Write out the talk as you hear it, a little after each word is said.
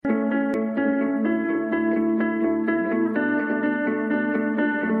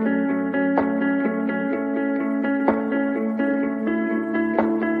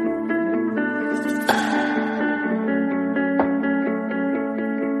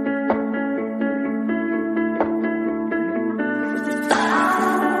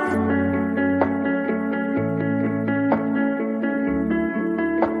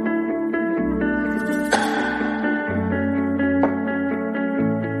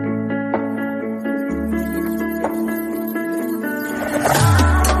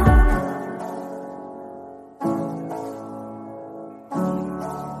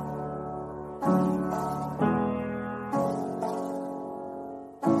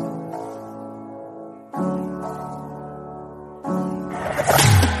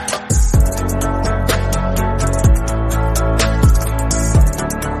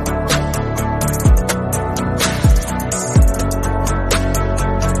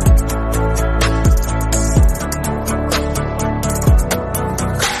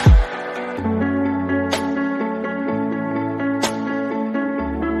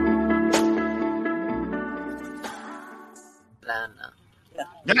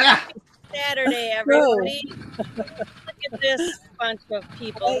Yeah. Saturday, everybody. Look at this bunch of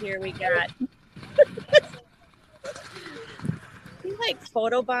people here we got. You like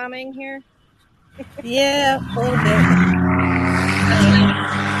photobombing here? Yeah, a little bit.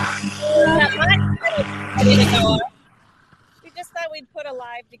 We just thought we'd put a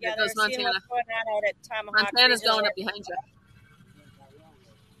live together, goes seeing what's going on out at Tomahawk. Montana's going up behind you.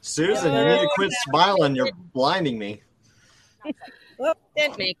 Susan, you need to quit smiling. You're blinding me.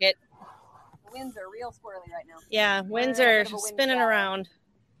 Didn't make it. The winds are real squirrely right now. Yeah, winds are spinning around.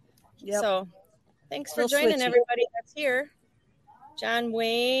 Yep. So thanks for Still joining switchy. everybody that's here. John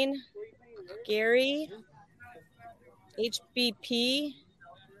Wayne, Gary, HBP.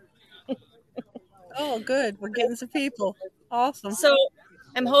 Oh, good. We're getting some people. Awesome. So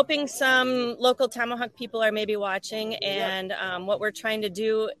I'm hoping some local Tomahawk people are maybe watching, and what we're trying to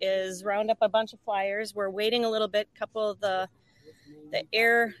do is round up a bunch of flyers. We're waiting a little bit. A couple of the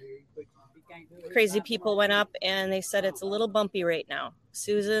air crazy people went up, and they said it's a little bumpy right now.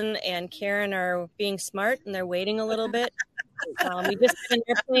 Susan and Karen are being smart, and they're waiting a little bit. We just had an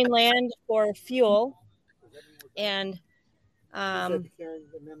airplane land for fuel, and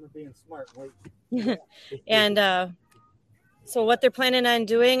so what they're planning on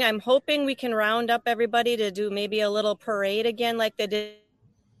doing, I'm hoping we can round up everybody to do maybe a little parade again like they did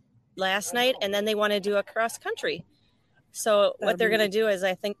last night, and then they want to do a cross country. So what they're going to do is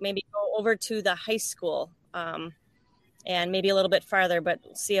I think maybe go over to the high school and maybe a little bit farther, but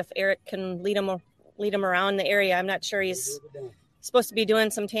see if Eric can lead them around the area. I'm not sure. He's supposed to be doing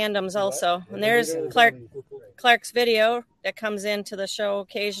some tandems also. And there's Clark's video that comes into the show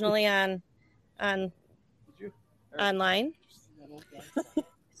occasionally on online.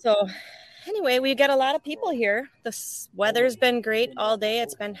 So anyway, we got a lot of people here. The weather's been great all day.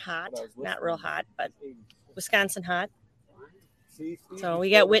 It's been hot, not real hot, but Wisconsin hot. So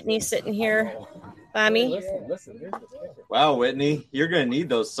we got Whitney sitting here by me. Wow, Whitney, you're going to need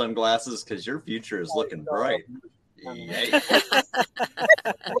those sunglasses because your future is looking bright.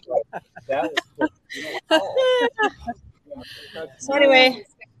 So anyway,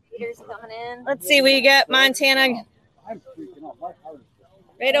 let's see. We got Montana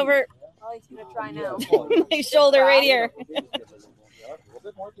right over Oh, he's gonna try now. my shoulder right here.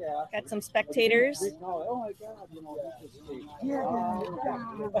 Got some spectators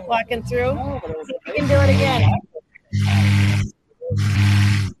walking through. See if we can do it again.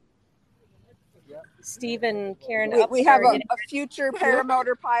 Steve and Karen. We have a future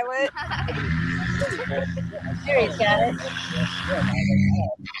paramotor pilot. There he's got it.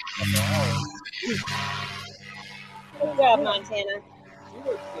 Good job, Montana.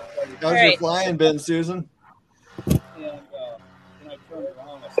 How's your flying been, Susan?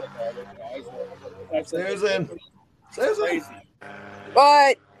 Susan.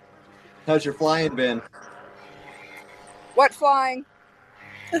 What? How's your flying been? What flying?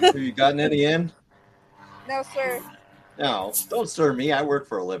 Have you gotten any in? No, sir. No, don't stir me. I work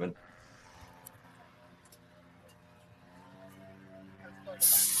for a living. Now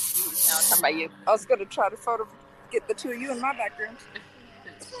it's come by you. I was going to try to get the two of you in my background.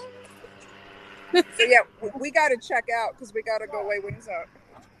 So yeah, we got to check out because we got to go away when he's out.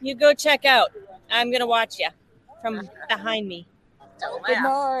 You go check out. I'm gonna watch you from behind me. Don't Good laugh.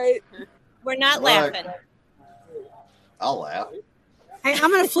 night. We're not Right. laughing. I'll laugh. Hey,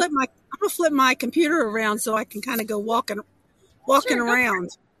 I'm gonna flip my computer around so I can kind of go walking Sure,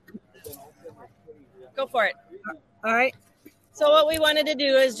 around. Go for it. All right. So what we wanted to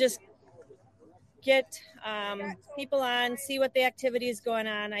do is just get people on, see what the activity is going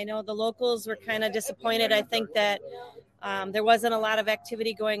on. I know the locals were kind of disappointed. I think that there wasn't a lot of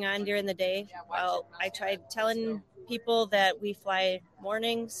activity going on during the day. Well, I tried telling people that we fly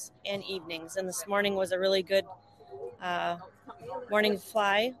mornings and evenings, and this morning was a really good morning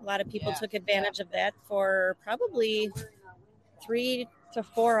fly. A lot of people took advantage of that for probably 3 to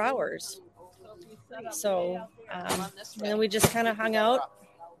 4 hours. So and then we just kind of hung out,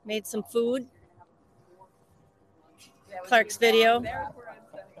 made some food. Clark's video.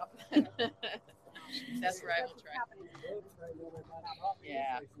 That's right.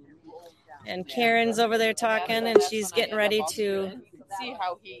 Yeah. And Karen's over there talking, and she's getting ready to See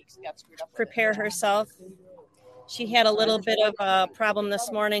how he got screwed up. prepare herself. She had a little bit of a problem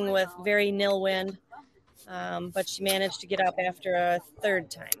this morning with very nil wind, but she managed to get up after a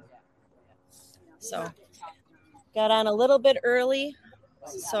third time. So got on a little bit early.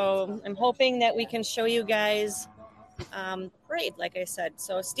 So I'm hoping that we can show you guys parade, like I said.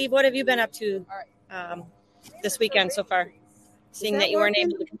 So Steve, what have you been up to this weekend so far? Seeing that you weren't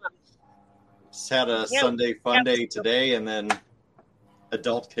able to come up. Just had a Sunday fun day today, and then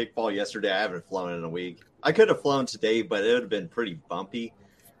adult kickball yesterday. I haven't flown in a week. I could have flown today, but it would have been pretty bumpy.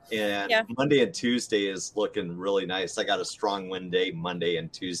 And Monday and Tuesday is looking really nice. I got a strong wind day. Monday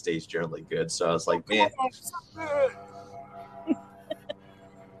and Tuesday is generally good. So I was like, man.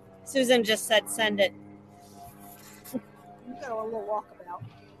 Susan just said, send it. You got a little walkabout.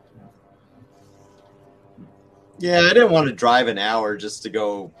 Yeah, I didn't want to drive an hour just to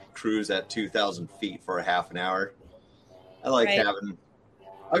go cruise at 2,000 feet for a half an hour. I like having.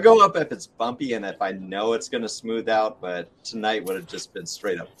 I'll go up if it's bumpy and if I know it's going to smooth out, but tonight would have just been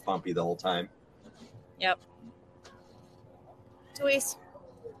straight up bumpy the whole time. Yep. Louise,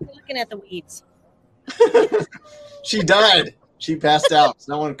 you're looking at the weeds. She died. She passed out.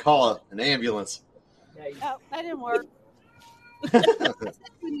 Someone call an ambulance. Oh, that didn't work. In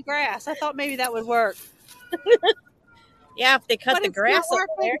the grass. I thought maybe that would work. Yeah, if they cut But the it's grass not up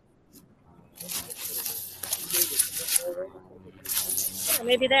there. Yeah,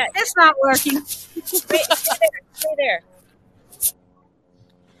 maybe that. It's not working. Stay there.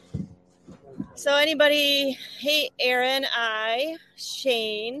 So anybody, hey, Aaron,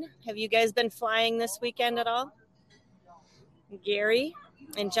 Shane, have you guys been flying this weekend at all? Gary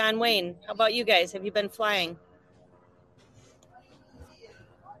and John Wayne, how about you guys? Have you been flying?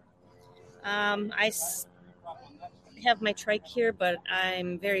 I have my trike here, but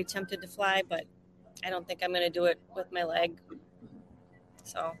I'm very tempted to fly, but I don't think I'm going to do it with my leg.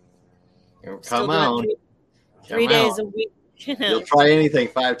 So come on. Three days a week. You'll try anything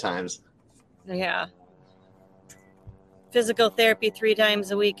 5 times. Yeah. Physical therapy 3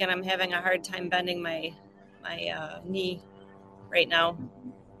 times a week, and I'm having a hard time bending my knee right now.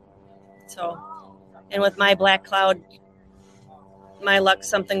 So, and with my black cloud, my luck,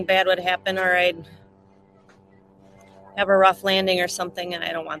 something bad would happen, or I'd have a rough landing or something, and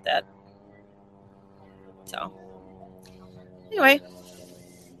I don't want that. So, anyway.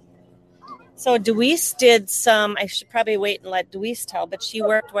 So Deweese did some, I should probably wait and let Deweese tell, but she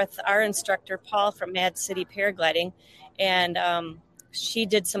worked with our instructor, Paul, from Mad City Paragliding, and she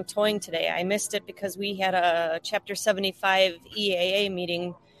did some towing today. I missed it because we had a Chapter 75 EAA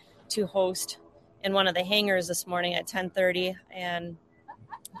meeting to host in one of the hangars this morning at 10:30, and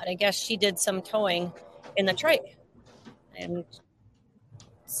I guess she did some towing in the trike, and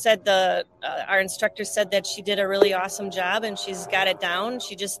said our instructor said that she did a really awesome job and she's got it down.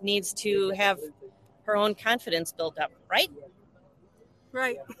 She just needs to have her own confidence built up, right?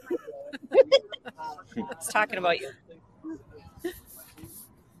 Right. It's talking about you.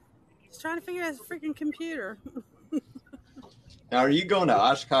 He's trying to figure out his freaking computer. Now, are you going to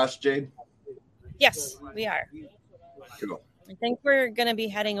Oshkosh, Jade? Yes, we are. Cool. I think we're going to be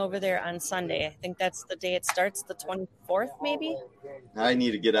heading over there on Sunday. I think that's the day it starts, the 24th, maybe. I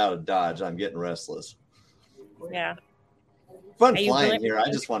need to get out of Dodge. I'm getting restless. Yeah. Fun flying here. I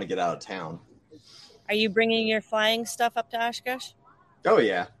just want to get out of town. Are you bringing your flying stuff up to Oshkosh? Oh,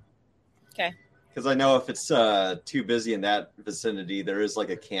 yeah. Okay. Because I know if it's too busy in that vicinity, there is like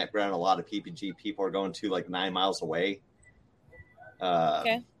a campground a lot of PPG people are going to like 9 miles away.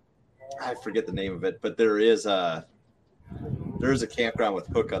 Okay. I forget the name of it, but there is a campground with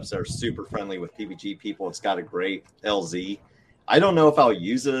hookups that are super friendly with PPG people. It's got a great LZ. I don't know if I'll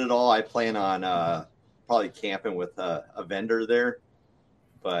use it at all. I plan on probably camping with a vendor there,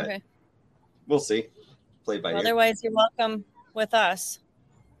 but we'll see. Played by ear. Otherwise, you're welcome with us.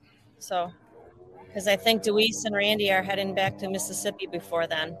 So, because I think Deweese and Randy are heading back to Mississippi before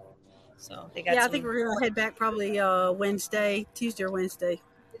then. So they got. Yeah, I think we're going to head back probably Tuesday or Wednesday.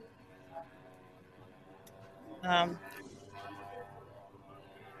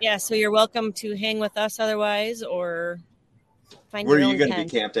 Yeah, so you're welcome to hang with us otherwise, or find Where your are own you going to be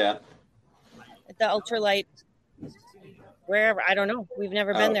tent. camped at? At the ultralight, wherever. I don't know. We've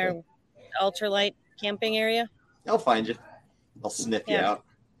never been there. Ultralight camping area. I'll find you. I'll sniff you out.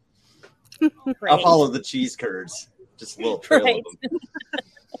 Great. I'll follow the cheese curds. Just a little trail Right. of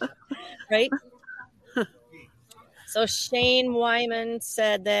them. Right? So Shane Wyman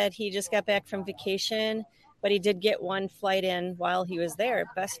said that he just got back from vacation, but he did get one flight in while he was there.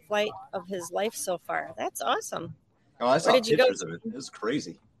 Best flight of his life so far. That's awesome. Oh, I saw Where did you go? pictures of it. It was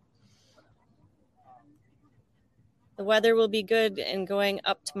crazy. The weather will be good and going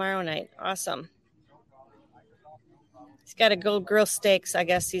up tomorrow night. Awesome. He's got to go grill steaks. I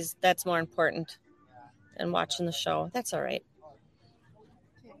guess that's more important than watching the show. That's all right.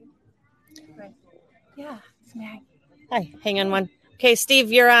 Yeah, it's Maggie. Hi, hang on one. Okay,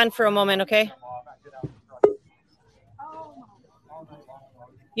 Steve, you're on for a moment, okay?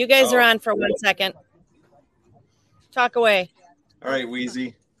 You guys are on for 1 second. Talk away. All right,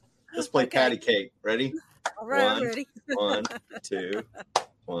 Wheezy. Let's play patty cake. Ready? All right, I'm One, ready. 1, 2,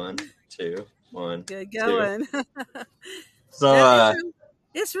 1, 2, 1, Good 2. going. So, Yeah,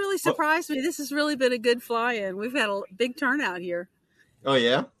 it's really what- surprised me. This has really been a good fly-in. We've had a big turnout here. oh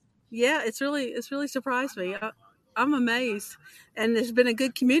yeah, Yeah, it's really surprised me. I'm amazed, and there's been a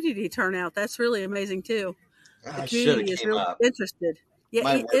good community turnout. That's really amazing too. The I should have community is came really up. interested. Yeah,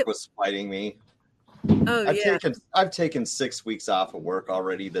 My work was fighting me. oh I've yeah, taken 6 weeks off of work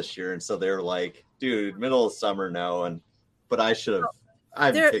already this year, and so they're like, "Dude, middle of summer, no." But I should have.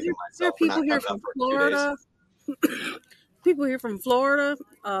 I'm there kicking there are myself for people not here coming up from for 2 days. Florida, people here from Florida,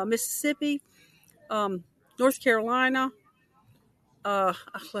 Mississippi, North Carolina.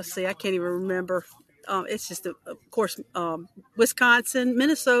 Let's see, I can't even remember. It's just, of course, Wisconsin,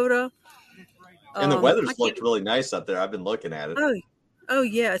 Minnesota. And the I weather's can't. looked really nice up there. I've been looking at it. Oh, oh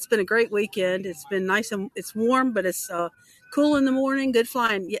yeah, it's been a great weekend. It's been nice and it's warm, but it's cool in the morning. Good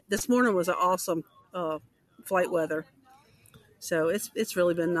flying. Yeah, this morning was an awesome flight weather, so it's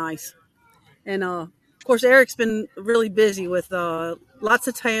really been nice. And of course, Eric's been really busy with lots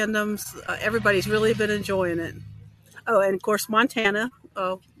of tandems. Everybody's really been enjoying it. Oh, and of course, Montana.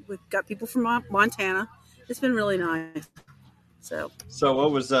 We've got people from Montana. It's been really nice. So, So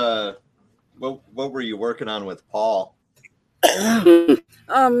what was what were you working on with Paul?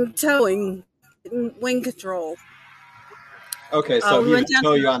 towing, wing control. Okay, so We he went would down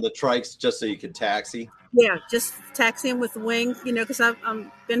tow to you on the trikes just so you could taxi. Yeah, just taxiing with the wing, because I've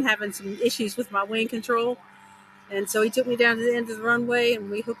been having some issues with my wing control. And so he took me down to the end of the runway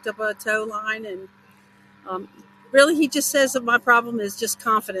and we hooked up a tow line. And really, he just says that my problem is just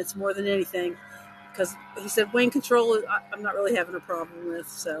confidence more than anything. Because he said wing control, I'm not really having a problem with.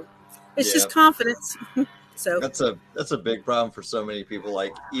 So it's just confidence. So That's a big problem for so many people,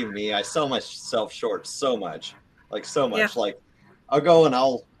 like even me. I sell myself short so much, so much. Yeah. Like I'll go and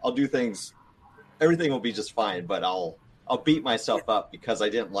I'll do things. Everything will be just fine, but I'll beat myself up because I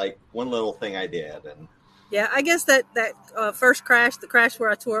didn't like one little thing I did. And yeah, I guess that first crash, the crash where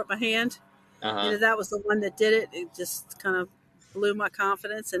I tore up my hand, that was the one that did it. It just kind of blew my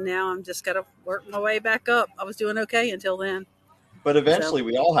confidence, and now I'm just got to work my way back up. I was doing okay until then. But eventually,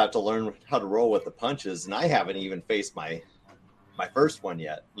 we all have to learn how to roll with the punches, and I haven't even faced my first one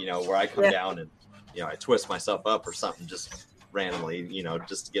yet. Where I come down and I twist myself up or something just randomly,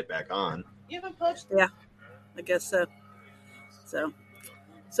 just to get back on. You haven't punched. Yeah, I guess so. So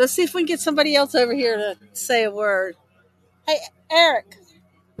let's see if we can get somebody else over here to say a word. Hey, Eric.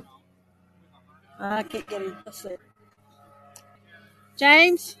 I can't get him. Let's see.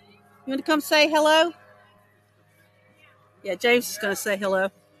 James, you want to come say hello? Yeah, James is going to say hello.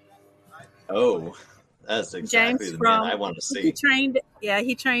 Oh, that's exactly James the man I want to see. He trained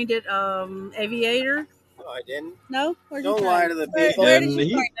at Aviator. No, I didn't. No? Don't lie to the people. Where did you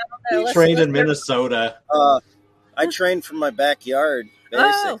He train? trained in Minnesota. I trained from my backyard,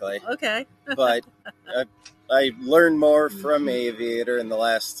 basically. Oh, okay. But I learned more from Aviator in the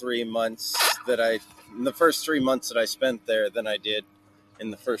last 3 months in the first 3 months that I spent there than I did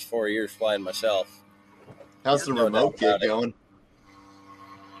in the first 4 years flying myself. How's the remote gig going?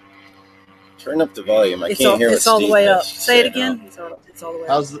 Turn up the volume. I can't hear what It's all the Steve way up. has to Say it say again. now. It's all the way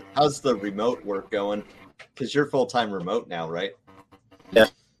up. How's the remote work going? Because you're full-time remote now, right?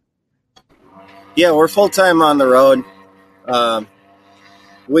 Yeah, we're full-time on the road.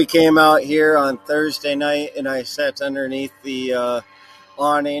 We came out here on Thursday night, and I sat underneath the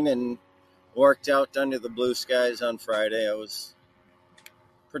awning and worked out under the blue skies on Friday. It was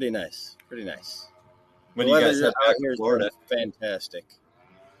pretty nice. Pretty nice. When do you guys head back to Is Florida? fantastic.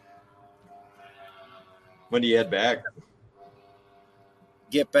 When do you head back?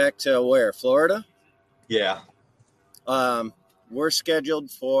 Get back to where? Florida? Yeah. We're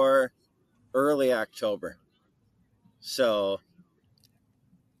scheduled for early October. So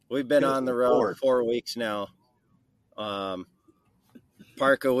we've been on the road 4 weeks now.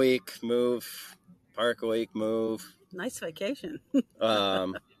 Park a week, move. Park a week, move. Nice vacation.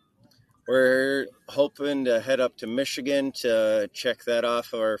 We're hoping to head up to Michigan to check that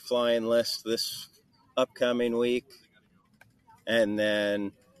off our flying list this upcoming week. And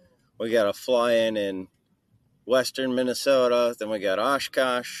then we got a fly-in in western Minnesota. Then we got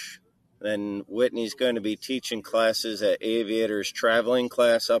Oshkosh. Then Whitney's going to be teaching classes at Aviator's traveling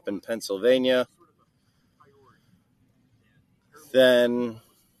class up in Pennsylvania. Then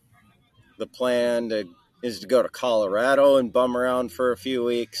the plan is to go to Colorado and bum around for a few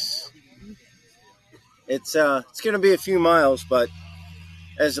weeks. It's going to be a few miles, but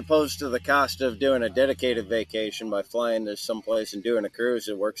as opposed to the cost of doing a dedicated vacation by flying to someplace and doing a cruise,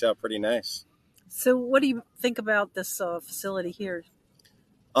 it works out pretty nice. So what do you think about this facility here?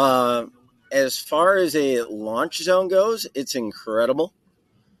 as far as a launch zone goes, it's incredible.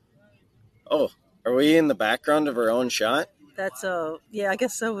 Oh, are we in the background of our own shot? That's yeah, I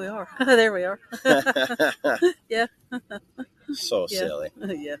guess so. We are. There we are. Yeah. So Yeah. silly.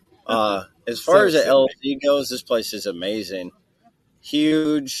 Yeah. As far as the silly. LZ goes, this place is amazing.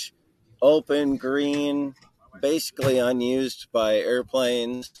 Huge, open, green, basically unused by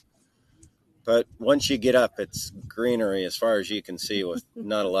airplanes. But once you get up, it's greenery as far as you can see with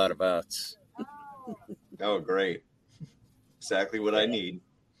not a lot of outs. Oh, great. Exactly what I need.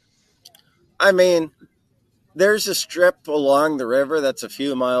 I mean, there's a strip along the river that's a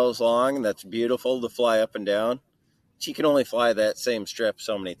few miles long that's beautiful to fly up and down. But you can only fly that same strip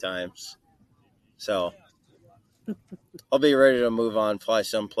so many times. So I'll be ready to move on, fly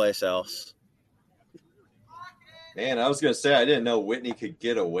someplace else. Man, I was going to say, I didn't know Whitney could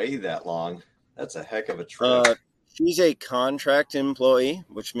get away that long. That's a heck of a trip. She's a contract employee,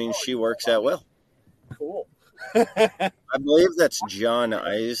 which means she works at will. Cool. I believe that's John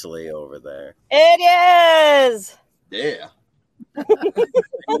Isley over there. It is. Yeah.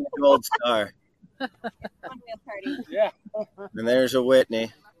 Gold star. Yeah. And there's a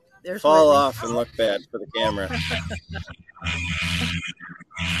Whitney. There's Fall Whitney. off and look bad for the camera.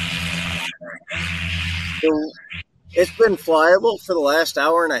 So, it's been flyable for the last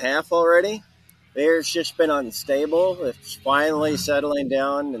hour and a half already. The air's just been unstable. It's finally settling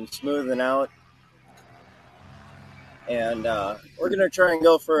down and smoothing out. And we're going to try and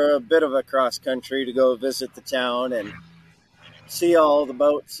go for a bit of a cross country to go visit the town and see all the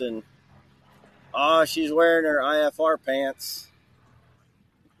boats. And, she's wearing her IFR pants.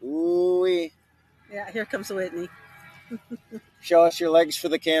 Ooh-wee. Yeah, here comes Whitney. Show us your legs for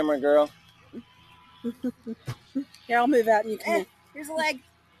the camera, girl. Here, I'll move out and you can. Here's a leg.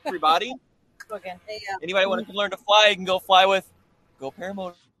 Everybody, Go again. anybody want to learn to fly, you can go fly with Go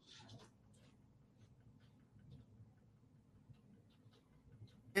Paramotor.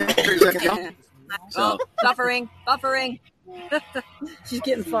 So Buffering. She's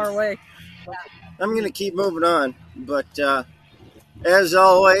getting far away. I'm going to keep moving on. But as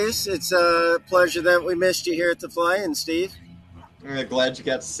always, it's a pleasure that we missed you here at the Fly-In, Steve. I'm glad you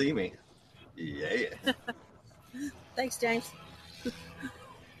got to see me. Yeah. Thanks, James.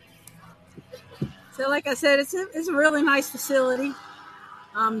 So, like I said, it's a really nice facility.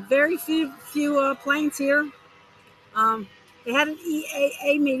 Very few planes here. They had an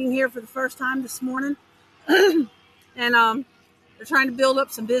EAA meeting here for the first time this morning, and they're trying to build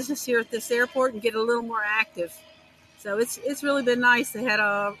up some business here at this airport and get a little more active. So it's really been nice. They had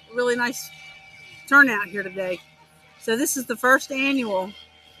a really nice turnout here today. So this is the first annual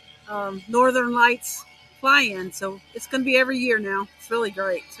Northern Lights fly-in. So it's going to be every year now. It's really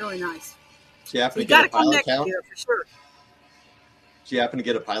great. It's really nice. Do you happen So to you got get to a come pilot next count? year for sure. Do you happen to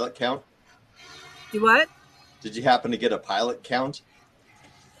get a pilot count? Do what? Did you happen to get a pilot count?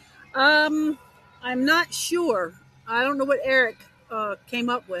 I'm not sure. I don't know what Eric came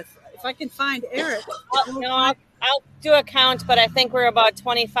up with. If I can find Eric. I'll do a count, but I think we're about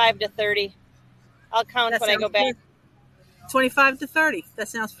 25 to 30. I'll count That when I go sounds back. good. 25 to 30. That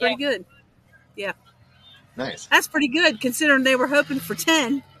sounds pretty good. Yeah, Nice. that's pretty good considering they were hoping for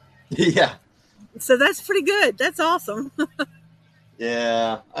 10. Yeah. So that's pretty good. That's awesome.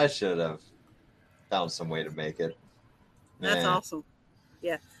 Yeah, I should have found some way to make it. That's Yeah. awesome.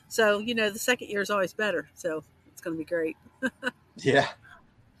 Yeah. So, the second year is always better. So it's going to be great. Yeah.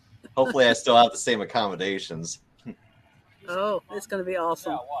 Hopefully I still have the same accommodations. Oh, it's going to be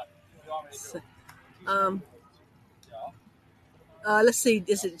awesome. Let's see.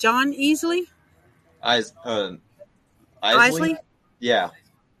 Is it John Easley? Isley? Isley? Yeah.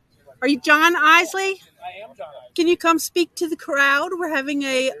 Are you John Isley? I am John. Can you come speak to the crowd? We're having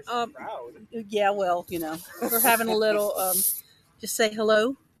a, Proud. yeah, well, we're having a little, just say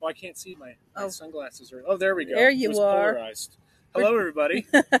hello. Well, I can't see my Oh. sunglasses. Oh, there we go. There you It was are. Polarized. Hello, everybody.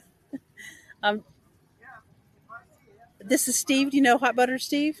 This is Steve. Do you know Hot Butter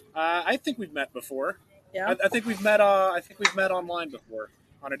Steve? I think we've met before. Yeah. I think we've met. I think we've met online before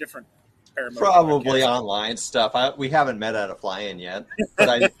on a different Paramotor Probably podcast. online stuff. We haven't met at a fly-in yet,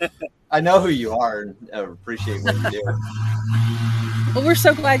 but I know who you are and I appreciate what you do. Well, we're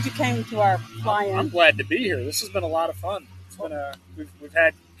so glad you came to our I'm fly-in. glad to be here. This has been a lot of fun. It's been we've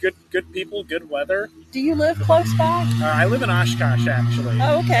had good people, good weather. Do you live close by? I live in Oshkosh, actually.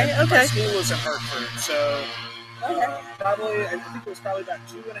 Oh, okay, And okay. My school is in Hartford, so Okay. I think it was probably about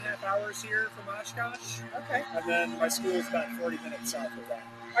 2.5 hours here from Oshkosh, Okay. and then my school is about 40 minutes south of that.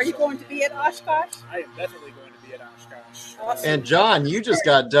 Are you going to be at Oshkosh? I am definitely going to be at Oshkosh. Awesome. And John, you just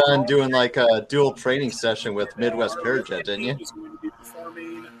got done doing like a dual training session with Midwest Parajet, didn't you? Is going to be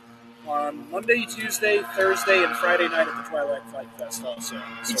performing on Monday, Tuesday, Thursday, and Friday night at the Twilight Flight Fest also.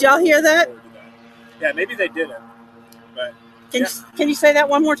 So Did y'all hear that? Yeah, maybe they didn't. But Can you say that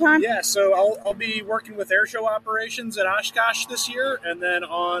one more time? yeah, so I'll be working with airshow operations at Oshkosh this year, and then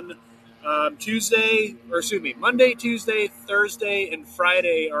on Monday, Tuesday, Thursday, and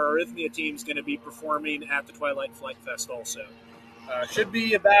Friday, our Arrhythmia team's going to be performing at the Twilight Flight Fest also. Should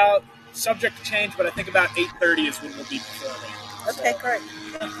be about, subject to change, but I think about 8:30 is when we'll be performing. Okay, great.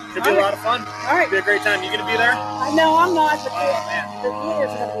 Should be a lot of fun. All right. Be a great time. You going to be there? No, I'm not, but Oh, man. the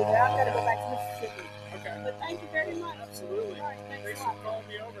theater's going to be there. I've got to go back to Mississippi. Okay. But thank you very much. Absolutely. All right, Thanks a for lot. calling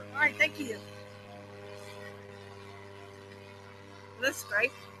me over. All right, thank you. That's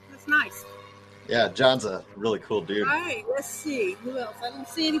great. That's nice. Yeah, John's a really cool dude. All right, let's see. Who else? I don't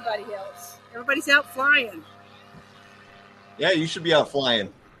see anybody else. Everybody's out flying. Yeah, you should be out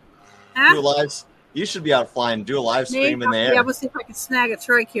flying. Huh? Do a live. You should be out flying. Do a live stream in the air. Yeah, we'll see if I can snag a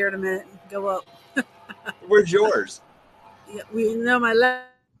trach here in a minute and go up. Where's yours? Yeah, we know my left.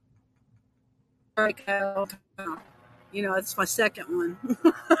 You know, it's my second one.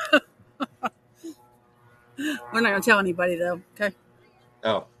 We're not going to tell anybody, though. Okay.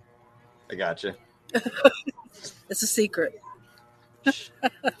 Oh, I got you. It's a secret.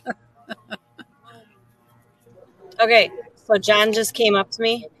 Okay, so John just came up to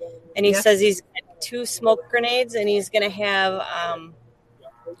me, and he Yeah. says he's got 2 smoke grenades, and he's going to have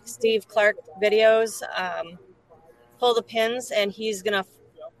Steve Clark videos pull the pins, and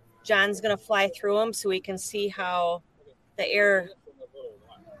John's going to fly through them so we can see how the air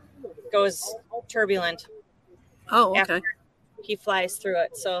goes turbulent. Oh, okay. After he flies through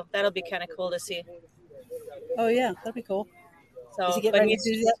it, so that'll be kind of cool to see. Oh, yeah, that'd be cool. So, Is he getting but ready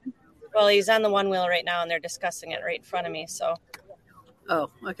to do that? well, he's on the one wheel right now, and they're discussing it right in front of me. So Oh,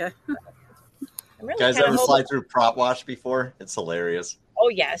 okay. I'm really Guys kind ever of hoping. slide through prop wash before? It's hilarious. Oh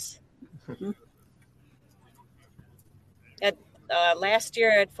yes. At last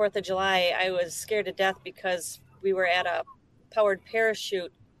year at 4th of July, I was scared to death because we were at a powered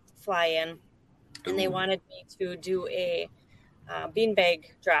parachute fly-in, and they wanted me to do a beanbag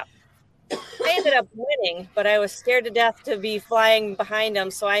drop. I ended up winning, but I was scared to death to be flying behind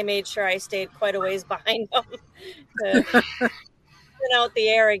them, so I made sure I stayed quite a ways behind them to thin out the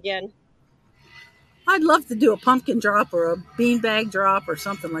air again. I'd love to do a pumpkin drop or a beanbag drop or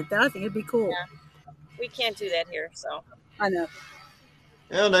something like that. I think it'd be cool. Yeah. We can't do that here, so. I know.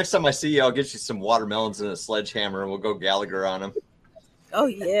 Well, next time I see you, I'll get you some watermelons and a sledgehammer, and we'll go Gallagher on them. Oh,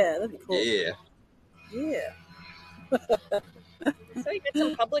 yeah, that'd be cool. Yeah. Yeah. So you get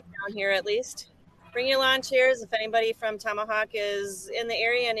some public down here at least. Bring your lawn chairs. If anybody from Tomahawk is in the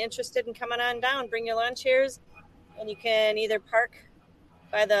area and interested in coming on down, bring your lawn chairs, and you can either park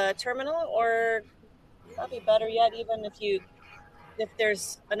by the terminal, or probably better yet, even if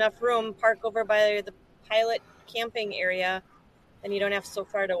there's enough room, park over by the pilot camping area, and you don't have so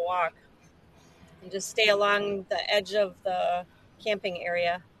far to walk. And just stay along the edge of the camping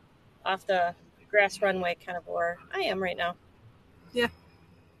area, off the grass runway, kind of where I am right now. Yeah.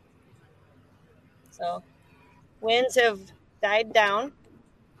 So, winds have died down.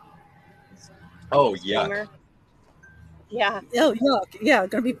 Oh, yuck. Disclaimer. Yeah, Oh, yuck. Yeah,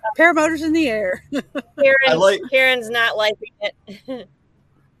 going to be paramotors in the air. Karen's not liking it.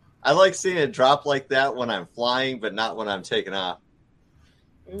 I like seeing it drop like that when I'm flying, but not when I'm taking off.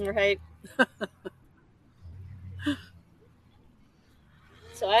 Right.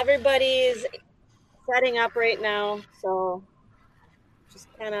 So everybody's setting up right now. So just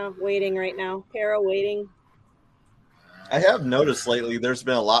kind of waiting right now. Para waiting. I have noticed lately there's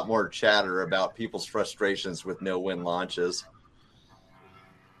been a lot more chatter about people's frustrations with no-win launches.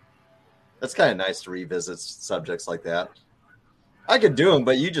 That's kind of nice to revisit subjects like that. I could do them,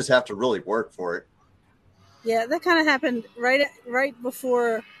 but you just have to really work for it. Yeah, that kind of happened right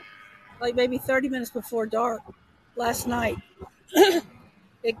before, like maybe 30 minutes before dark last night.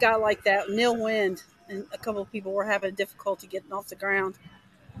 It got like that, nil wind, and a couple of people were having difficulty getting off the ground.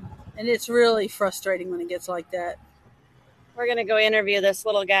 And it's really frustrating when it gets like that. We're going to go interview this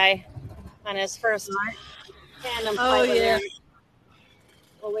little guy on his first tandem Oh, flight with yeah. him.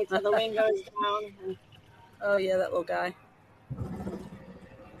 We'll wait till the wind goes down. And Oh, yeah, that little guy.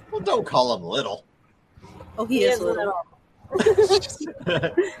 Well, don't call him little. Oh, he is little.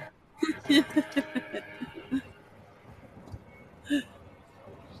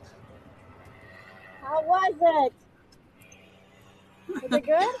 How was it? Was it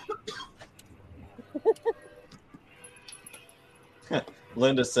good?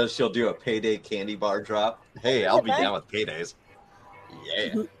 Linda says she'll do a payday candy bar drop. Hey, I'll be down with paydays.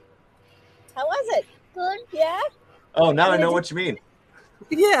 Yeah. How was it? Good. Yeah. Oh, now I know what you mean.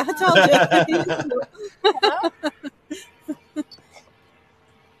 Yeah, I told you.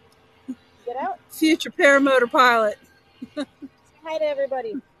 Get out. Future paramotor pilot. Hi to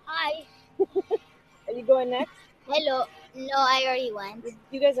everybody. Hi. Are you going next? Hello. No, I already went.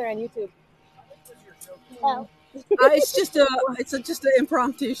 You guys are on YouTube. Oh. It's just an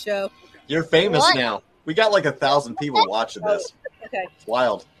impromptu show. You're famous What? now. We got like 1,000 people watching this. Okay. It's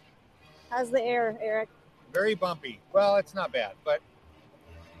wild. How's the air, Eric? Very bumpy. Well, it's not bad, but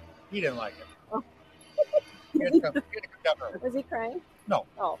he didn't like it. Oh. He had to come down early. Was he crying? No.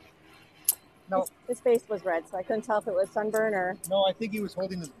 Oh. No. His face was red, so I couldn't tell if it was sunburn or. No, I think he was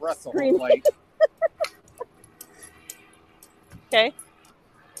holding his breath the whole Screaming. flight. Okay.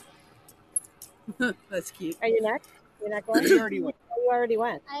 That's cute. Are you next? You're not going? He already went. Oh, you already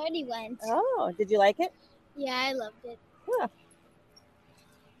went. I already went. Oh, did you like it? Yeah, I loved it. Yeah.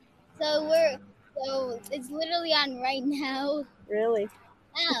 So it's literally on right now. Really?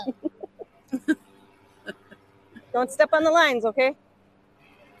 Oh. Don't step on the lines, okay?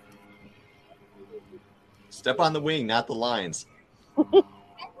 Step on the wing, not the lines.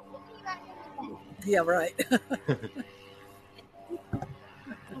 Yeah, right.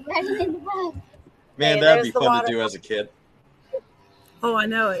 Man, Hey, that'd there's be the fun water. to do as a kid. Oh, I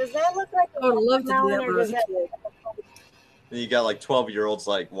know it. Does that look like I would love to do that or when I was does a that kid. And you got like 12-year-olds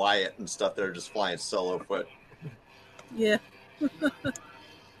like Wyatt and stuff that are just flying solo foot. Yeah.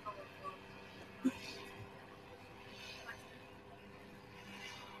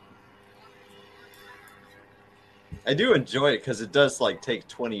 I do enjoy it because it does like take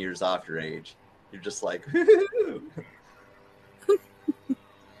 20 years off your age. You're just like,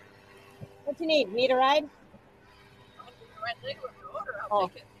 What you need? Need a ride?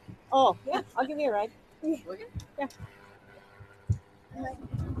 Oh, yeah, I'll give you a ride. Yeah.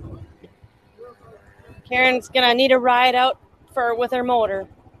 Karen's gonna need a ride out with her motor.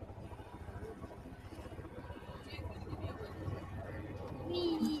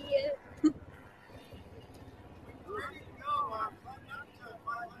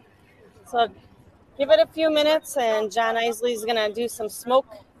 So give it a few minutes, and John Isley's gonna do some smoke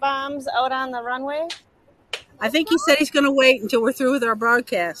bombs out on the runway. I think he said he's going to wait until we're through with our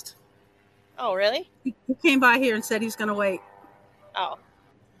broadcast. Oh, really? He came by here and said he's going to wait. Oh,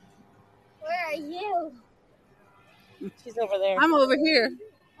 Where are you? she's over there. I'm over here.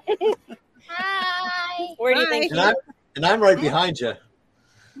 Hi. Where do you think? Hi. and I'm right behind you.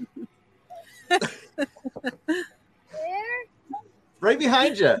 Where? Right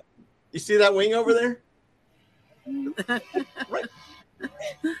behind you. You see that wing over there? Right.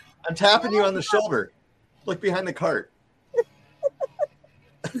 I'm tapping you on the shoulder. Look behind the cart.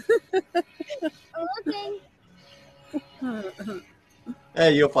 I'm looking.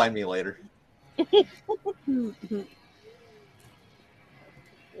 Hey, you'll find me later. There's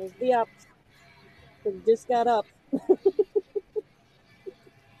the up. We just got up.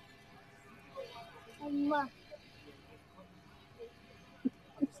 I'm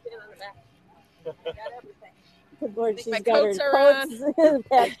Good Lord, Think she's my got her coats are coats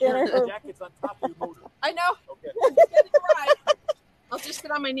packed in her. Jacket's on top of your motor. I know. Just get it right. I'll just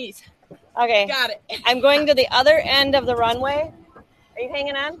sit on my knees. Okay, Got it. I'm going to the other end of the runway. Are you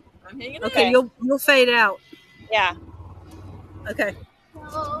hanging on? I'm hanging Okay, on. you'll fade out. Yeah. Okay.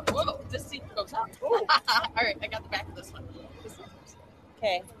 Oh. Whoa, this seat goes up. All right, I got the back of this one.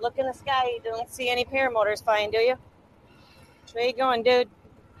 Okay, look in the sky. You don't see any paramotors flying, do you? Where you going, dude?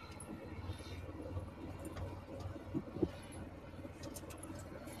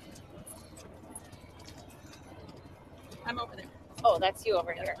 I'm over there. Oh, that's you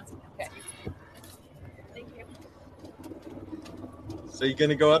over here. Okay. Thank you. So you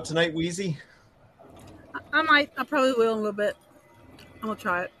gonna go up tonight, Wheezy? I probably will in a little bit. I'm going to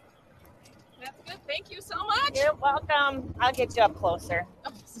try it. That's good. Thank you so much. You're welcome. I'll get you up closer.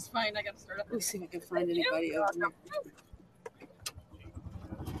 Oh, this is fine. I got to start up. Let me see if I can find anybody over there.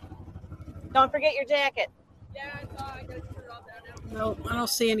 Don't forget your jacket. Yeah, I thought I got to turn it all down now. No, I don't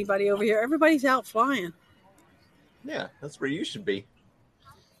see anybody over here. Everybody's out flying. Yeah, that's where you should be.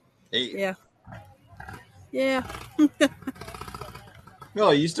 Hey, Yeah. Yeah.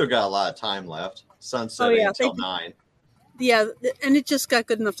 well, you still got a lot of time left. Sunset Oh, yeah, until thank you. 9. Yeah, and it just got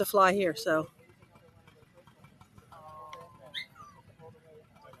good enough to fly here, so.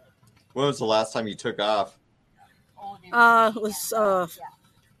 When was the last time you took off? It was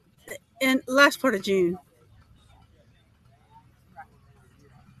in last part of June.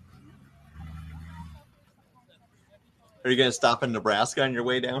 Are you gonna stop in Nebraska on your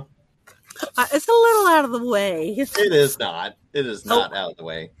way down? It's a little out of the way. It is not. It is not out of the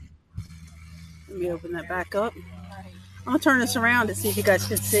way. Let me open that back up. I'll turn this around to see if you guys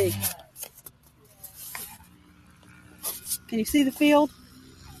can see. Can you see the field?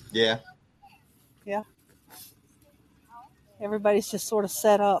 Yeah. Yeah. Everybody's just sort of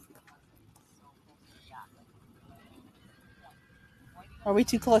set up. Are we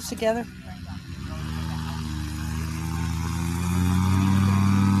too close together?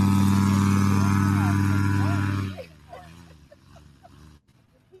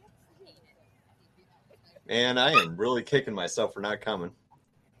 Man, I am really kicking myself for not coming.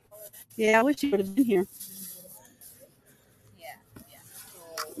 Yeah, I wish you would have been here.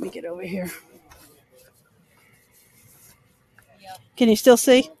 Let me get over here. Can you still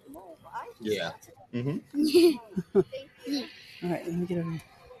see? Yeah. Mm-hmm. All right, let me get over here.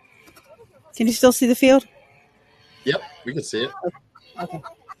 Can you still see the field? Yep, we can see it. Okay.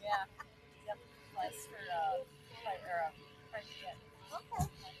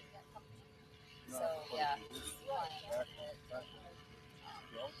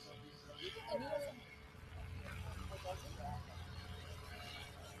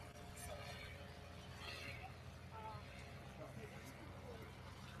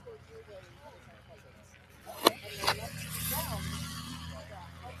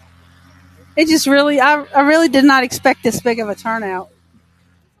 It just really, I really did not expect this big of a turnout.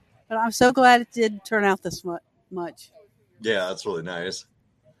 But I'm so glad it did turn out this much. Yeah, that's really nice.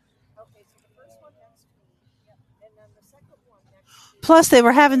 Plus, they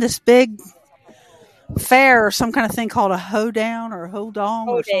were having this big fair or some kind of thing called a hoedown or a hoedong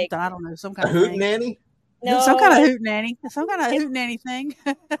or something. I don't know, some kind A of thing. hootenanny? No, some kind of hootenanny. Some kind of hootenanny thing.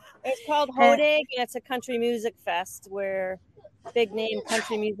 It's called Hodag, and it's a country music fest where big name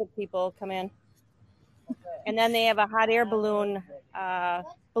country music people come in. And then they have a hot air balloon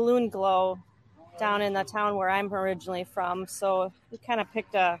glow down in the town where I'm originally from. So we kind of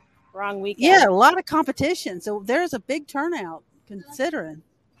picked a wrong weekend. Yeah, a lot of competition. So there's a big turnout considering.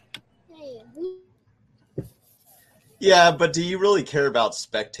 Yeah, but do you really care about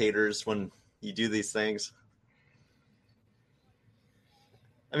spectators when you do these things?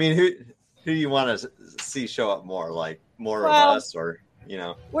 I mean, who do you want to see show up more? Like more of us, or you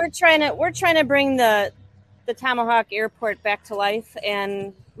know? We're trying to bring the Tomahawk Airport back to life,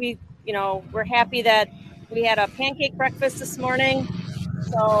 and we're happy that we had a pancake breakfast this morning.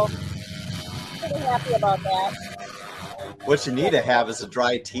 So pretty happy about that. What you need to have is a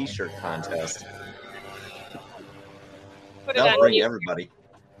dry T-shirt contest. That'll bring everybody.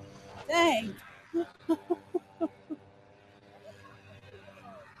 Dang.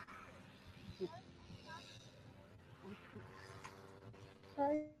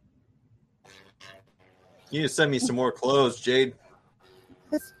 You need to send me some more clothes, Jade.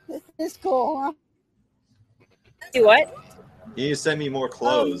 It's cool, huh? Do what? You need to send me more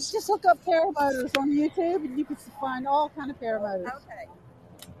clothes. Just look up paramotors on YouTube, and you can find all kind of paramotors. Okay.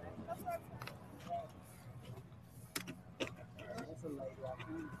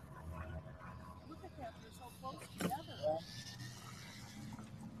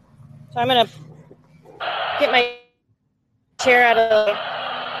 So I'm gonna get my chair out of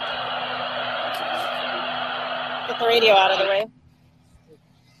get the radio out of the way.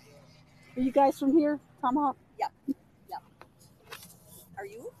 Are you guys from here, Tomahawk? Yep. Are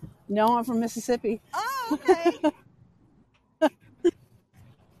you? No, I'm from Mississippi. Oh, okay.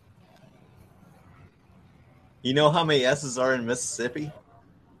 You know how many S's are in Mississippi?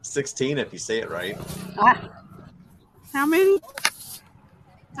 16 if you say it right. How many?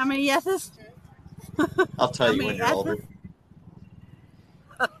 How many yeses? I'll tell you when you're older.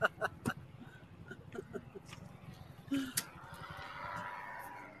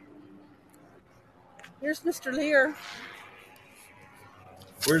 Here's Mr. Lear.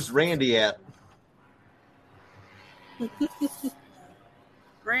 Where's Randy at?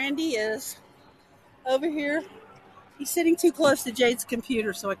 Randy is over here. He's sitting too close to Jade's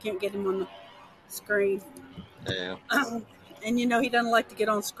computer, so I can't get him on the screen. Yeah. And he doesn't like to get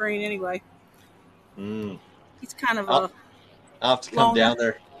on screen anyway. He's kind of I'll have to come down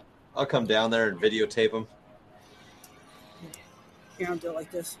there. I'll come down there and videotape him. Here, I'll do it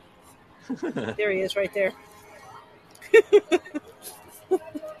like this. There he is right there.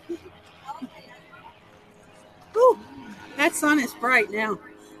 Ooh, that sun is bright now.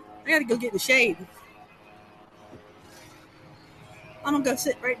 I got to go get in the shade. I'm going to go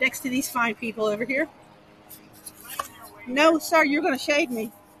sit right next to these fine people over here. No, sir, you're going to shade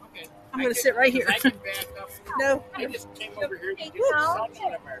me. Okay. I'm going to sit right here. I can back up. No. I just came over here to get the sun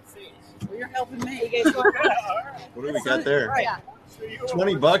out of our face. Well, you're helping me. What do we got there? Right.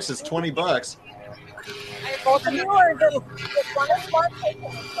 $20 is $20. Both of you or just one is one?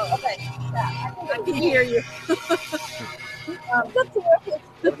 Okay. Yeah, I can hear you. Good to work with.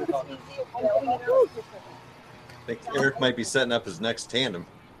 I think Eric might be setting up his next tandem.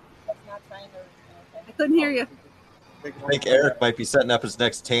 I couldn't hear you. I think Eric might be setting up his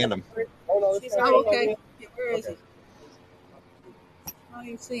next tandem. Oh, okay. Where is he? I don't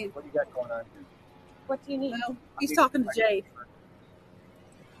even see him. What do you got going on? What do you need? Well, he's talking to Jade.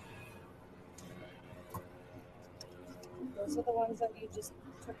 Those are the ones that you just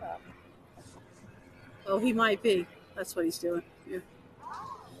took off. Oh, he might be. That's what he's doing. Yeah.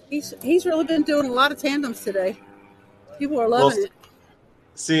 He's really been doing a lot of tandems today. People are loving it.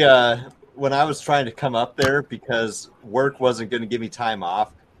 See, when I was trying to come up there because work wasn't going to give me time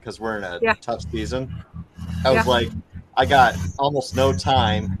off because we're in a tough season, I was like, I got almost no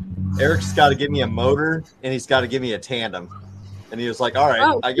time. Eric's got to give me a motor and he's got to give me a tandem. And he was like, all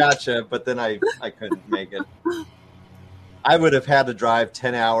right, I gotcha. But then I couldn't make it. I would have had to drive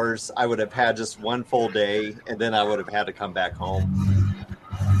 10 hours. I would have had just one full day, and then I would have had to come back home.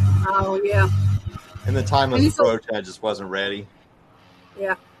 Oh, yeah. And the time was approaching. I just wasn't ready.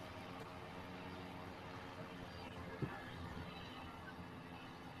 Yeah.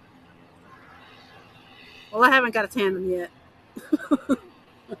 Well, I haven't got a tandem yet.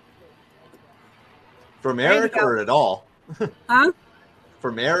 From Eric or at all? Huh?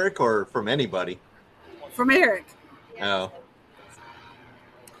 From Eric or from anybody? From Eric. Oh.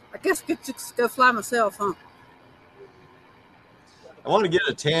 I guess I could just go fly myself, huh? I want to get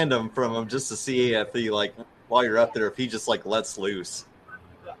a tandem from him just to see if he, like, while you're up there, if he just, like, lets loose.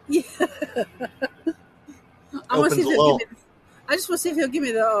 Yeah. I just want to see if he'll give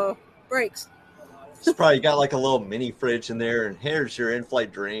me the brakes. He's probably got, like, a little mini fridge in there, and here's your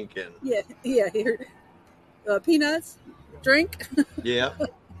in-flight drink. And Yeah, here. Peanuts, drink. Yeah.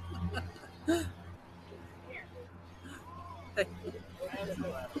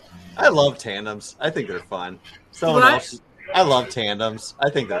 I love tandems. I think they're fun. I love tandems. I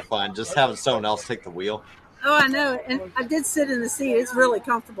think they're fun. Just having someone else take the wheel. Oh, I know. And I did sit in the seat. It's really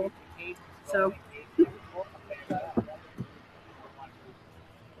comfortable. So.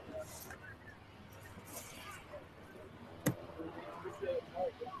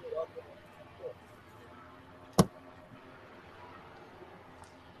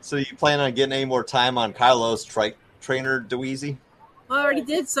 So you plan on getting any more time on Kylo's trainer, Dweezy? Well, I already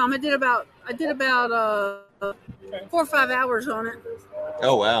did some. I did about 4 or 5 hours on it.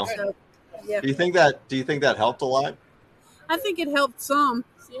 Oh wow! So, yeah. Do you think that helped a lot? I think it helped some,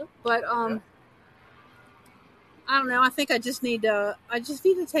 but I don't know. I think I just need to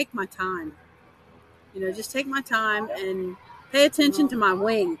take my time. Just take my time and pay attention to my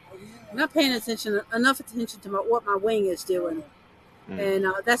wing. I'm not paying enough attention to what my wing is doing. And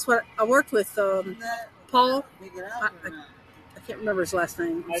that's what I worked with Paul. I can't remember his last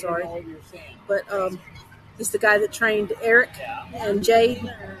name. I'm sorry. But he's the guy that trained Eric and Jade.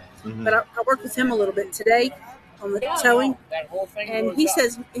 Mm-hmm. But I worked with him a little bit today on the towing. And he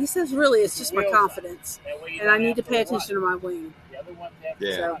says really it's just my confidence. And I need to pay attention to my wing.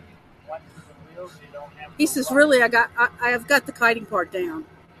 Yeah. So, he says really I have got the kiting part down.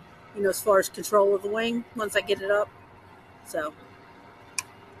 As far as control of the wing once I get it up. So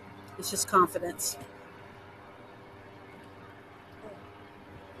it's just confidence.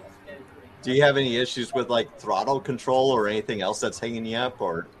 Do you have any issues with like throttle control or anything else that's hanging you up,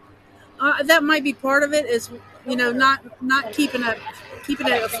 or? That might be part of it. Is not keeping it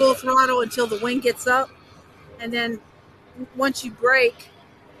at full throttle until the wing gets up, and then once you brake,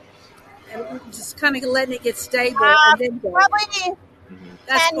 and just kind of letting it get stable, and then go. Probably.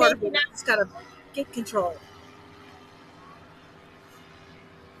 That's part of it. It's got to get control.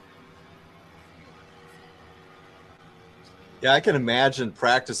 Yeah, I can imagine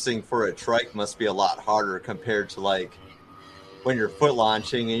practicing for a trike must be a lot harder compared to like when you're foot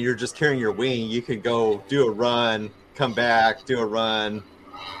launching and you're just carrying your wing. You can go do a run, come back, do a run.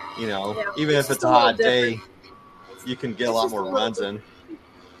 Even if it's a hot day, you can get a lot more runs in.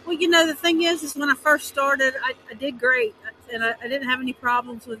 Well, the thing is when I first started, I did great, and I didn't have any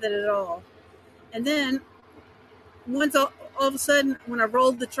problems with it at all. And then once all of a sudden, when I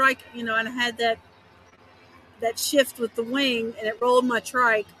rolled the trike, and I had that shift with the wing and it rolled my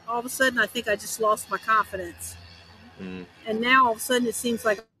trike, all of a sudden I think I just lost my confidence. And now all of a sudden it seems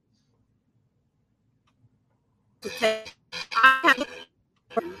like I'm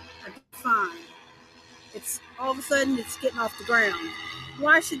fine. It's all of a sudden it's getting off the ground.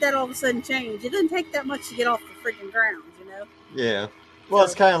 Why should that all of a sudden change? It doesn't take that much to get off the freaking ground, Yeah. Well,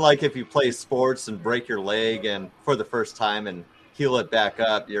 it's kind of like if you play sports and break your leg and for the first time and heal it back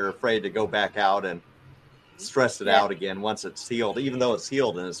up, you're afraid to go back out and stress it Yeah. out again once it's healed, even though it's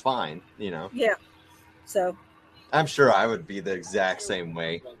healed and it's fine, you know. Yeah. So, I'm sure I would be the exact same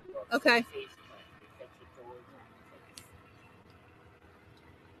way. okay.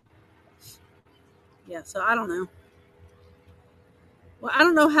 Yeah, so I don't know. Well, I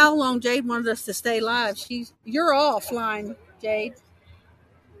don't know how long Jade wanted us to stay live. You're offline, Jade.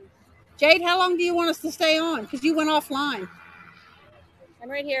 Jade, how long do you want us to stay on? Because you went offline. I'm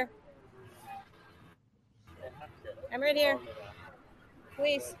right here.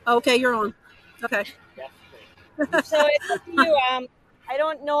 Please. Okay, you're on. Okay. So it's up to you. I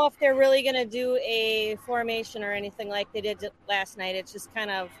don't know if they're really going to do a formation or anything like they did last night. It's just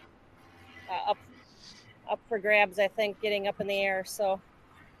kind of up for grabs, I think, getting up in the air. So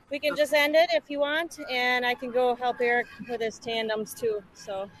we can just end it if you want, and I can go help Eric with his tandems too.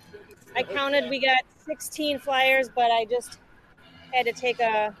 So I counted, we got 16 flyers, but I just had to take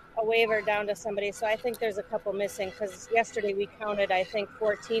a waiver down to somebody. So I think there's a couple missing because yesterday we counted, I think,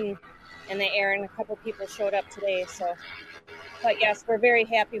 14 in the air, and a couple people showed up today. So, but yes, we're very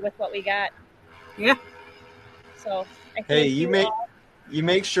happy with what we got. Yeah. So I Hey, think you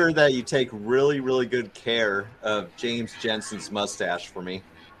make sure that you take really, really good care of James Jensen's mustache for me.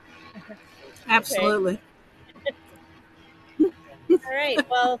 Absolutely. All right.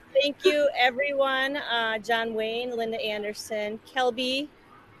 Well, thank you, everyone. John Wayne, Linda Anderson, Kelby,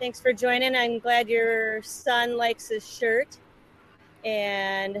 thanks for joining. I'm glad your son likes his shirt.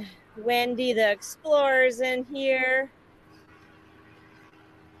 And Wendy, the Explorer's in here.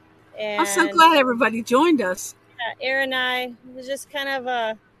 And I'm so glad everybody joined us. Aaron and I was just kind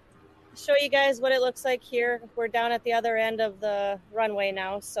of show you guys what it looks like here. We're down at the other end of the runway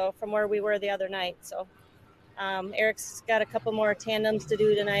now, so from where we were the other night. So Eric's got a couple more tandems to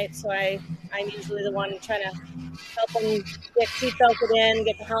do tonight, so I'm usually the one trying to help him get seatbelted in,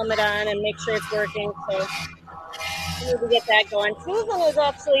 get the helmet on, and make sure it's working. So we need to get that going. Susan is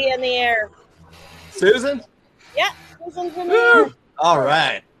actually in the air. Susan? Yeah, Susan's in the air. All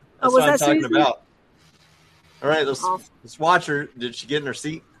right. That's what I'm talking Susan? about. All right, let's watch her. Did she get in her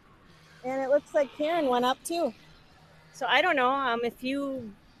seat? And it looks like Karen went up too. So I don't know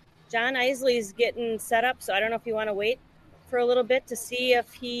John Isley's getting set up, so I don't know if you want to wait for a little bit to see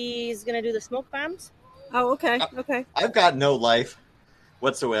if he's going to do the smoke bombs. Oh, okay. Okay. I've got no life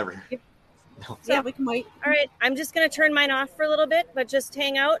whatsoever. No. Yeah, we can wait. All right. I'm just going to turn mine off for a little bit, but just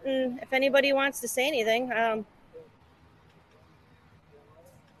hang out. And if anybody wants to say anything,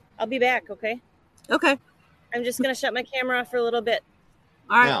 I'll be back. Okay. Okay. I'm just going to shut my camera off for a little bit.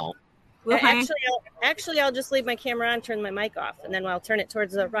 All right. Now, We'll I'll just leave my camera on, turn my mic off, and then I'll turn it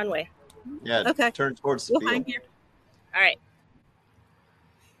towards the runway. yeah, Okay. turn towards the We'll hang field. here. All right.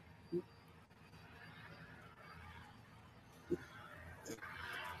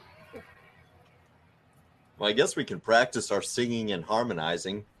 Well, I guess we can practice our singing and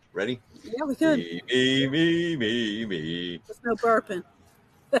harmonizing. Ready? Yeah, we could. Me. There's no burping.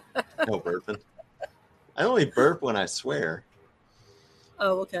 No burping. I only burp when I swear.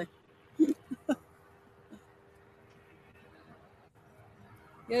 Oh, okay.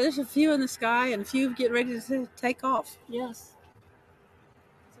 Yeah, there's a few in the sky and a few getting ready to take off. Yes.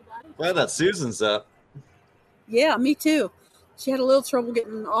 Glad that Susan's up. Yeah, me too. She had a little trouble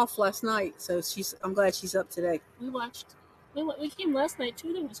getting off last night, so I'm glad she's up today. We watched. We came last night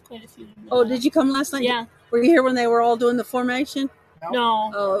too. There was quite a few. Oh, did you come last night? Yeah. Were you here when they were all doing the formation?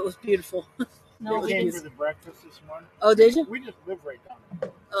 No. Oh, it was beautiful. No, We came for the breakfast this morning. Oh, did you? We just live right down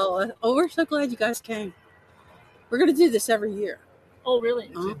there. Oh, we're so glad you guys came. We're going to do this every year. Oh, really?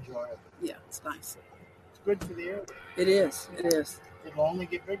 It's enjoyable. Yeah, it's nice. It's good for the area. It is. It is. It'll only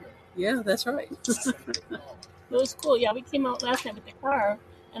get bigger. Yeah, that's right. It was cool. Yeah, we came out last night with the car,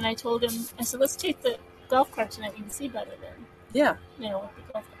 and I told him, I said, let's take the golf cart tonight. We can see better then. Yeah. You know, with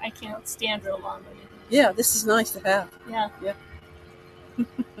the golf cart. I can't stand real long. Yeah, this is nice to have. Yeah. Yeah.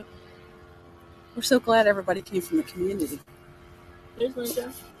 We're so glad everybody came from the community. There's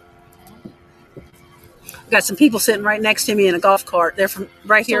Linda. We've got some people sitting right next to me in a golf cart. They're from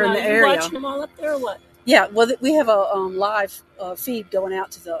right here in the You area. watching them all up there or what? Yeah, well, we have a live feed going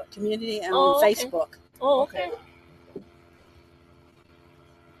out to the community and on okay. Facebook. Oh, okay.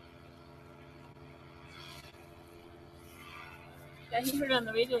 Yeah, he heard it on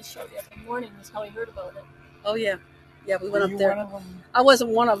the radio show the other morning. Was how he heard about it. Oh, yeah. Yeah, we Were went you up there. one of them? I wasn't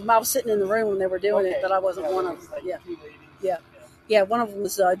one of them. I was sitting in the room when they were doing it, Okay. but I wasn't one of them. Like Yeah. two ladies. Yeah. Yeah, one of them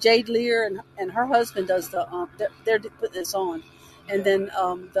was Jade Lear, and her husband does the. They're putting this on, and then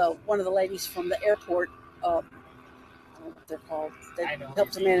one of the ladies from the airport. I don't know what they're called. They I know.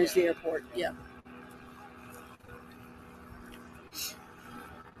 help to manage the airport. Yeah.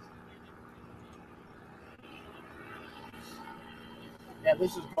 Yeah,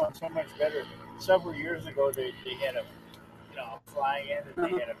 this is going so much better. Several years ago, they had a fly in,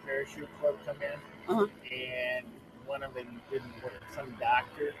 and they had a parachute club come in, and one of them didn't work. Some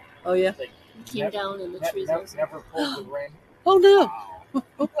doctor. Oh yeah. Like, Came down in the trees. Never pulled the ring. Oh no.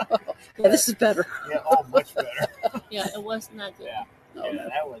 Yeah, this is better. Yeah, much better. Yeah, it was not good. Yeah, no.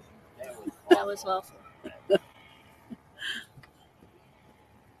 That was awful.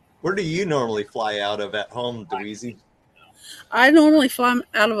 Where do you normally fly out of at home, Dweezy? I normally fly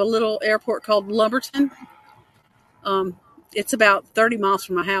out of a little airport called Lumberton. It's about 30 miles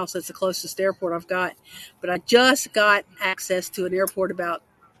from my house. That's the closest airport I've got. But I just got access to an airport about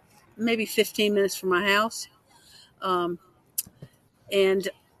maybe 15 minutes from my house. I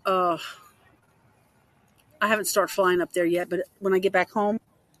haven't started flying up there yet, but when I get back home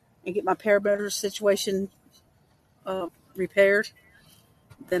and get my parameter situation repaired,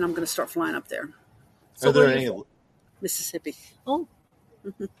 then I'm going to start flying up there. So are there any... Mississippi. Oh.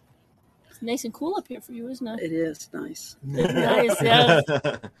 It's nice and cool up here for you, isn't it? It is nice. Nice, yeah.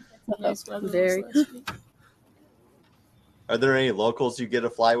 Nice weather. Very. Are there any locals you get to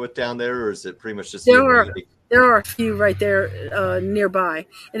fly with down there, or is it pretty much just there are a few right there nearby,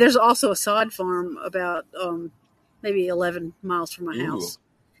 and there's also a sod farm about maybe 11 miles from my house,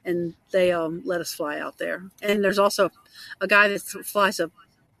 and they let us fly out there. And there's also a guy that flies a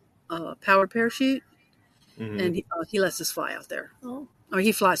powered parachute, and he lets us fly out there. Or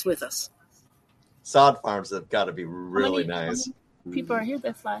he flies with us. Sod farms have got to be really nice. How many people are here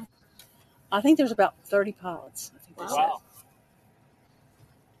that fly? I think there's about 30 pilots. I think wow.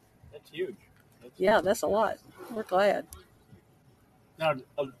 That's huge. That's a lot. We're glad. Now,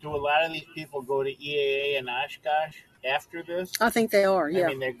 do a lot of these people go to EAA and Oshkosh after this? I think they are, yeah.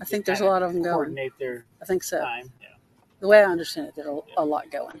 I think there's a lot of them going. Coordinate their I think so. time. Yeah. The way I understand it, there's a lot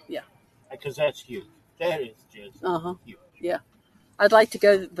going, yeah. Because that's huge. That is just huge. Yeah. I'd like to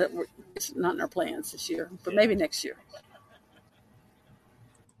go, but it's not in our plans this year, but maybe next year.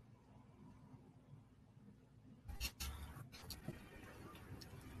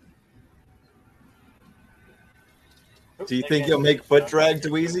 Do you think you'll make foot drag,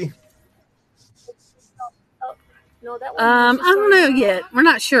 Dweezy? No, that I don't know yet. We're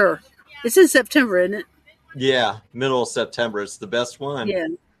not sure. It's in September, isn't it? Yeah, middle of September. It's the best one. Yeah,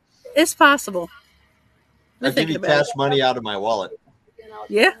 it's possible. I'll give you cash money out of my wallet.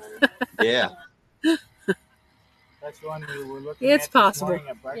 Yeah. Yeah. That's the one we were looking It's at possible. this morning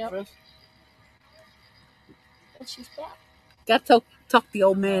at breakfast. And she's back. Got to talk the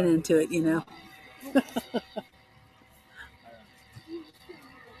old man into it, you know.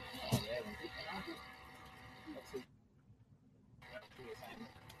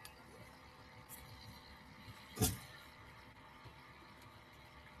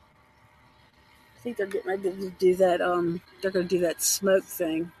 I think they're getting ready to do that. They're going to do that smoke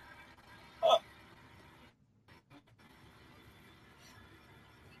thing.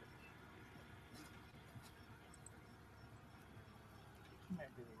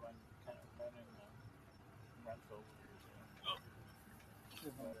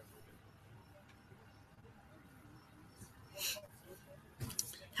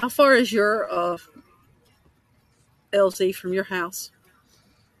 How far is your LZ from your house?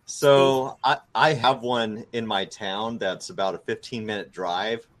 So I have one in my town that's about a 15-minute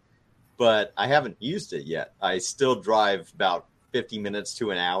drive, but I haven't used it yet. I still drive about 50 minutes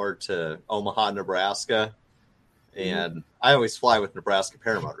to an hour to Omaha, Nebraska. And I always fly with Nebraska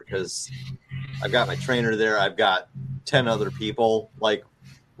Paramotor because I've got my trainer there. I've got 10 other people. Like,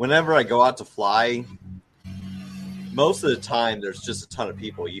 whenever I go out to fly, most of the time there's just a ton of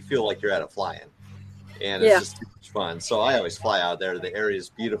people. You feel like you're at a fly-in. And it's just too much fun. So I always fly out there. The area is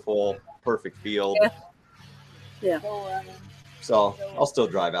beautiful, perfect field. Yeah. So I'll still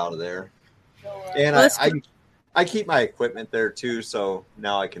drive out of there. And I keep my equipment there too, so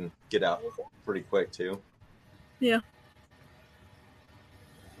now I can get out pretty quick too. Yeah.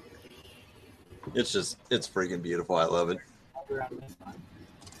 It's freaking beautiful. I love it.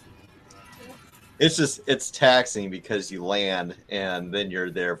 It's taxing because you land and then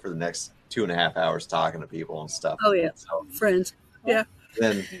you're there for the next 2.5 hours talking to people and stuff. Oh yeah, so, friends. Yeah.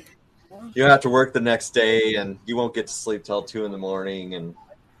 Then you have to work the next day, and you won't get to sleep till 2 a.m. and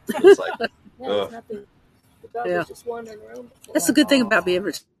it's like, yeah. That's the good thing about being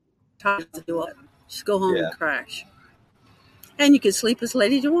retired. To do what? Just go home and crash, and you can sleep as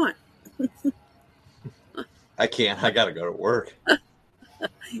late as you want. I can't. I got to go to work,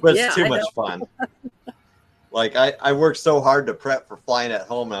 but it's too much fun. Like I work so hard to prep for flying at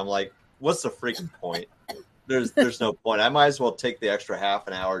home, and I'm like, what's the freaking point? There's no point. I might as well take the extra half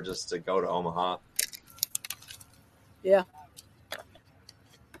an hour just to go to Omaha. Yeah.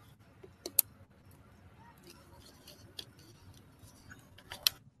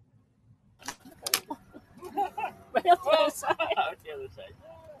 side. Out the other side.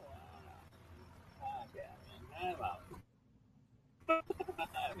 Yeah,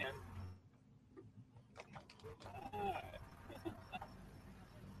 man. I'm out.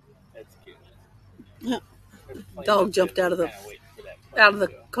 That's cute. Dog jumped out of the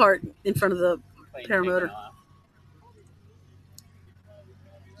cart in front of the paramotor.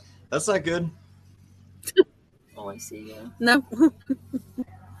 That's not good. Oh, I see. Yeah. No. I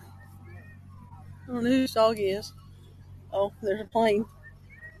don't know whose dog he is. Oh, there's a plane.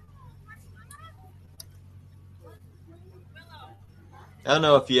 I don't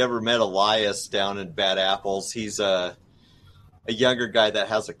know if you ever met Elias down in Bad Apples. He's a younger guy that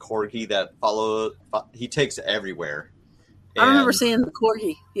has a corgi that he takes everywhere. I remember seeing the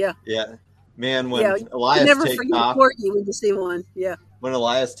corgi. Yeah. Yeah. Man, when Yeah, Elias never takes forget off, a corgi when you see one. Yeah. when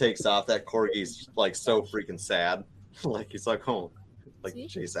Elias takes off, that corgi's like so freaking sad. Like he's like, oh, like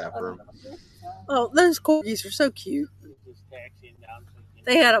chase after him. Oh, those corgis are so cute.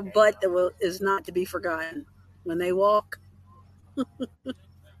 They had a butt that is not to be forgotten when they walk.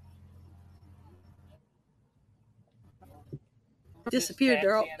 Disappeared.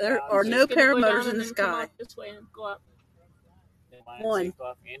 There are no paramotors in the sky. This way and go up. One.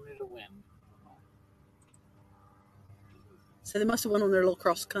 Into the wind. So they must have went on their little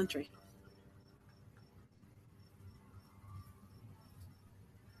cross country.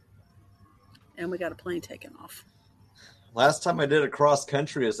 And we got a plane taking off. Last time I did a cross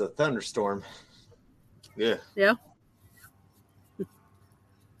country is a thunderstorm. Yeah. Yeah.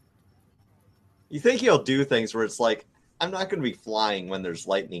 You think he'll do things where it's like, I'm not going to be flying when there's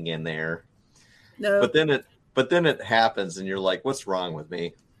lightning in there. No. But then it happens and you're like, what's wrong with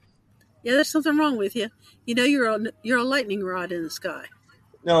me? Yeah, there's something wrong with you. You know you're a lightning rod in the sky.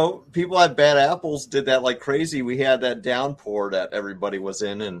 No, people at Bad Apples did that like crazy. We had that downpour that everybody was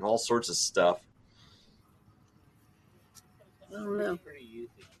in and all sorts of stuff. I don't know. Pretty easy.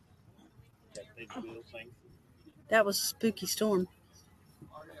 That big wheel thing. That was a spooky storm.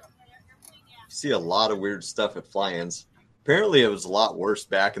 You see a lot of weird stuff at fly-ins. Apparently it was a lot worse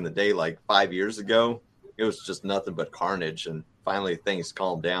back in the day, like 5 years ago. It was just nothing but carnage, and finally things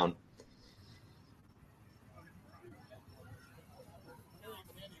calmed down.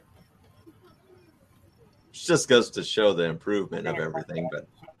 It just goes to show the improvement of everything, but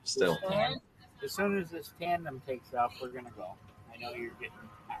still. As soon as this tandem takes off, we're going to go. I know you're getting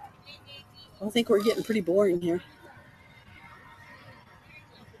tired. I think we're getting pretty boring here.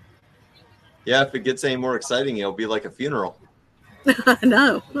 Yeah, if it gets any more exciting, it'll be like a funeral. I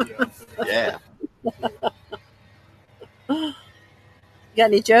know. Yeah. Got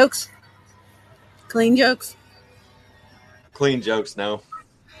any jokes? Clean jokes? Clean jokes, no.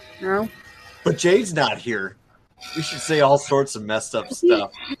 No. But Jade's not here. We should say all sorts of messed up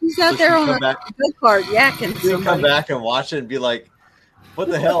stuff. He's out there on a go-kart yakking. He'll come back and watch it and be like, what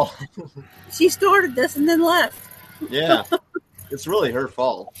the hell? She started this and then left. Yeah. It's really her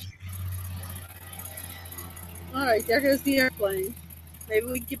fault. All right, there goes the airplane. Maybe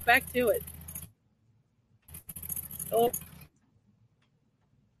we can get back to it. Oh.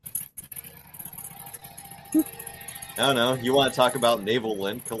 I don't know. You want to talk about naval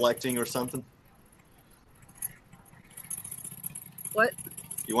lint collecting or something? What?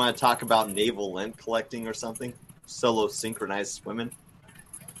 You want to talk about naval lint collecting or something? Solo synchronized swimming?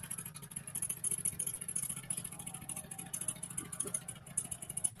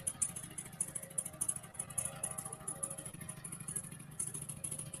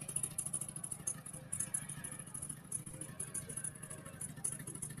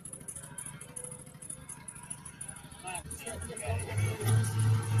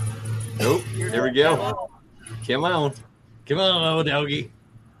 Nope. There we go. Come on. Come on, little doggy.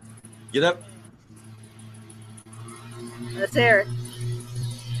 Get up. Let's hear it.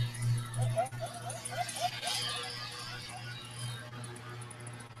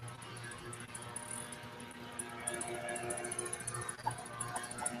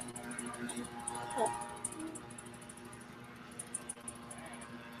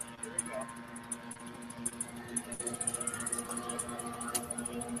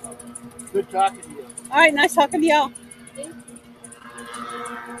 Good talking to you. All right, nice talking to y'all.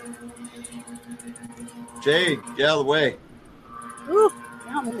 Jade, get out of the way. Ooh,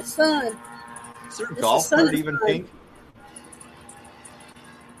 now I'm in the sun. Is there a It's golf the sun cart and even fun. pink?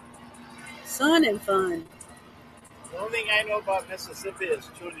 Sun and fun. The only thing I know about Mississippi is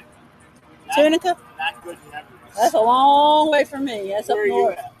Tunica. Tunica? Not good memories. That's a long way from me. That's Where up are you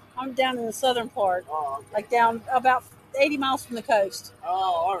north. at? I'm down in the southern part, Oh, okay. like down about 80 miles from the coast. Oh,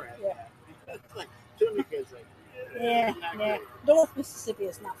 all right. Yeah. That's like Tunica's like Yeah. North Mississippi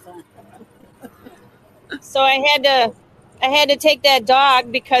is not fun. So I had to I had to take that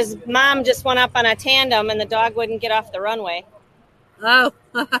dog because Mom just went up on a tandem and the dog wouldn't get off the runway. Oh,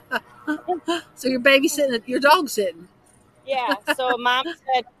 so you're babysitting, your dog's sitting. Yeah. So Mom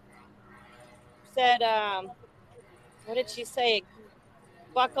said, what did she say?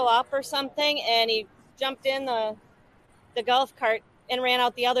 Buckle up or something, and he jumped in the golf cart and ran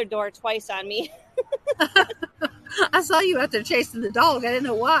out the other door twice on me. I saw you out there chasing the dog. I didn't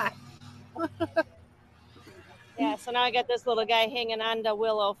know why. Yeah, so now I got this little guy hanging on to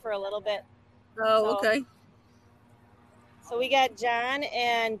Willow for a little bit. Oh, okay. So we got John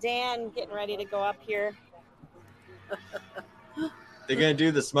and Dan getting ready to go up here. They're going to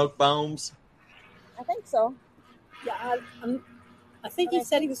do the smoke bombs? I think so. Yeah, I think he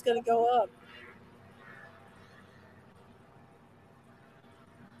said he was going to go up.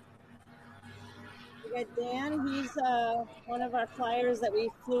 We got Dan. He's one of our flyers that we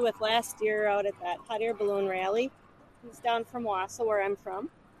flew with last year out at that hot air balloon rally. He's down from Wausau, where I'm from.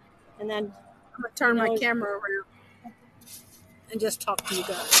 And then I'm going to turn my camera around and just talk to you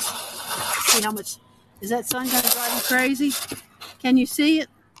guys. See how much, is that sun going to drive you crazy? Can you see it?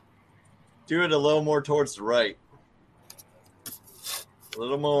 Do it a little more towards the right. A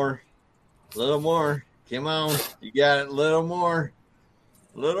little more. A little more. Come on. You got it. A little more.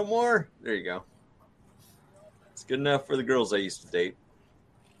 A little more. There you go. It's good enough for the girls I used to date.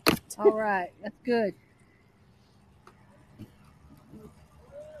 All right. That's good.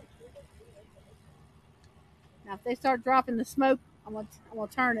 Now, if they start dropping the smoke, I'm gonna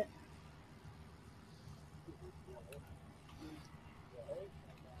turn it.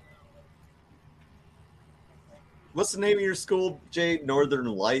 What's the name of your school, Jade? Northern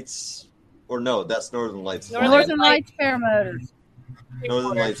Lights? Or no, that's Northern Lights. Northern Lights Paramotors.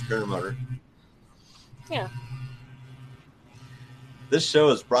 Northern Lights Paramotor. Yeah. This show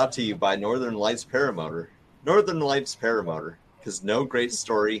is brought to you by Northern Lights Paramotor. Northern Lights Paramotor, because no great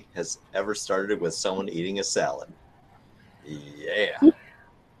story has ever started with someone eating a salad. Yeah.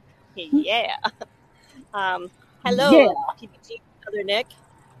 Yeah. Hello, Yeah. PPG Other Nick.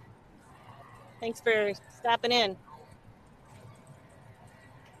 Thanks for stopping in.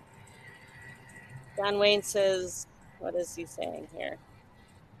 John Wayne says, what is he saying here?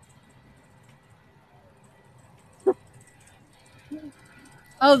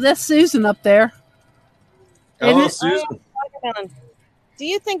 Oh, that's Susan up there. Hello, Susan. Watermelon. Do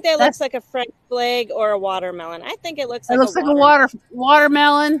you think that looks like a French flag or a watermelon? I think it looks like It looks like a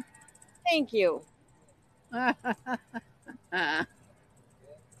watermelon. Thank you. He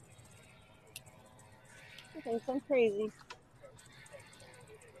thinks I'm crazy.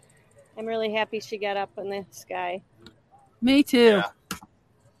 I'm really happy she got up in the sky. Me too.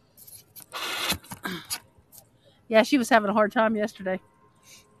 Yeah, she was having a hard time yesterday.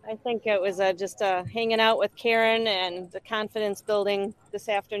 I think it was just hanging out with Karen and the confidence building this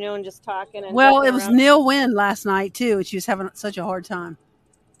afternoon, just talking. And Well, joking it was around. Neil Wynn last night too, and she was having such a hard time.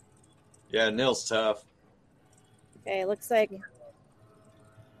 Yeah, Neil's tough. Okay, looks like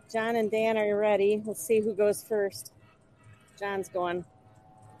John and Dan are ready. Let's see who goes first. John's going.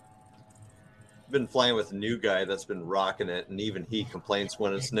 Been flying with a new guy that's been rocking it, and even he complains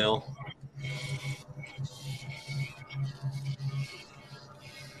when it's nil.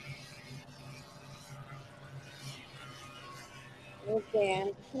 There's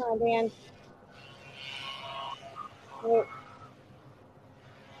Dan. Come on, Dan. Oh.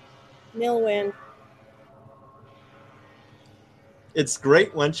 Nil win. It's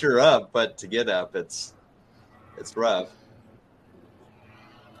great once you're up, but to get up, it's rough.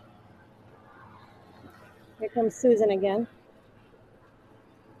 Here comes Susan again.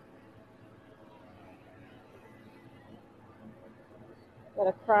 Got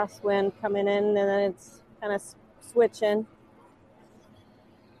a crosswind coming in, and then it's kind of switching.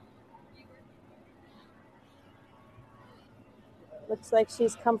 Looks like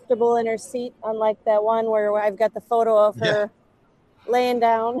she's comfortable in her seat, unlike that one where I've got the photo of her laying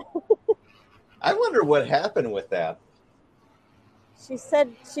down. I wonder what happened with that. She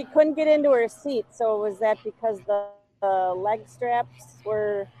said she couldn't get into her seat, so was that because the leg straps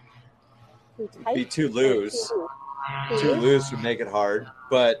were too tight? Be too loose. Too loose would make it hard.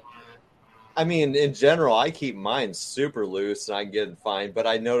 But, I mean, in general, I keep mine super loose and I get it fine. But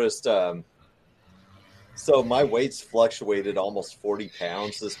I noticed, so my weight's fluctuated almost 40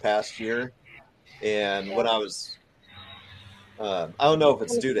 pounds this past year. And when I was, I don't know if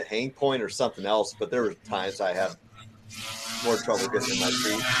it's due to hang point or something else, but there were times I had more trouble getting in my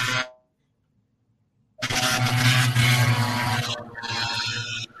seat.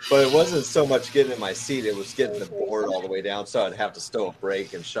 But it wasn't so much getting in my seat, it was getting the board all the way down, so I'd have to stow a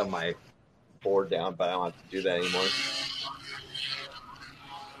brake and shove my board down, but I don't have to do that anymore.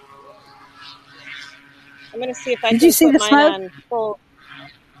 I'm going to see if I Did can you see put the mine smoke? on full.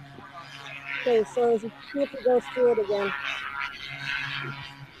 Okay, so see if it goes through it again.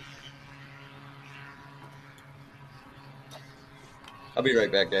 I'll be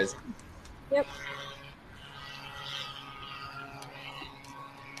right back, guys. Yep.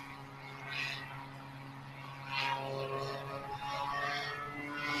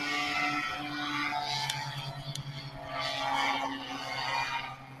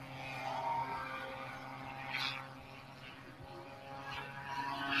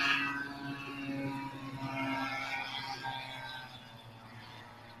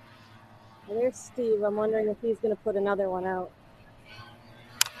 Well, there's Steve. I'm wondering if he's going to put another one out.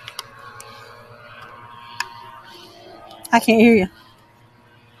 I can't hear you.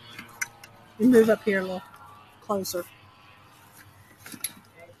 You move up here a little closer.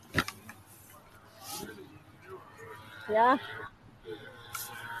 Yeah?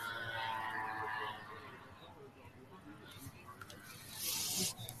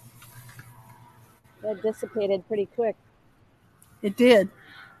 That dissipated pretty quick. It did.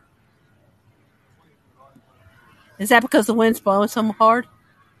 Is that because the wind's blowing so hard?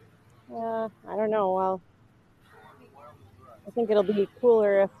 I don't know. Well, I think it'll be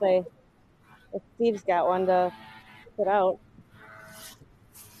cooler if Steve's got one to put out.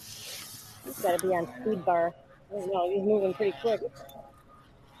 He's got to be on speed bar. I don't know. He's moving pretty quick.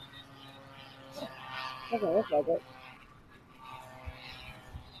 Doesn't look like it.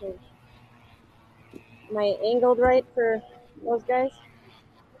 So, am I angled right for those guys?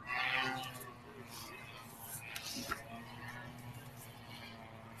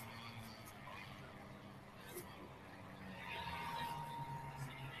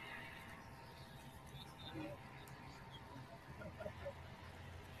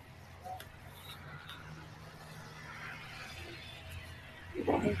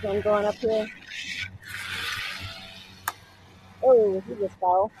 There's one going up here. Oh, he just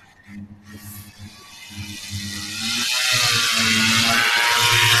fell.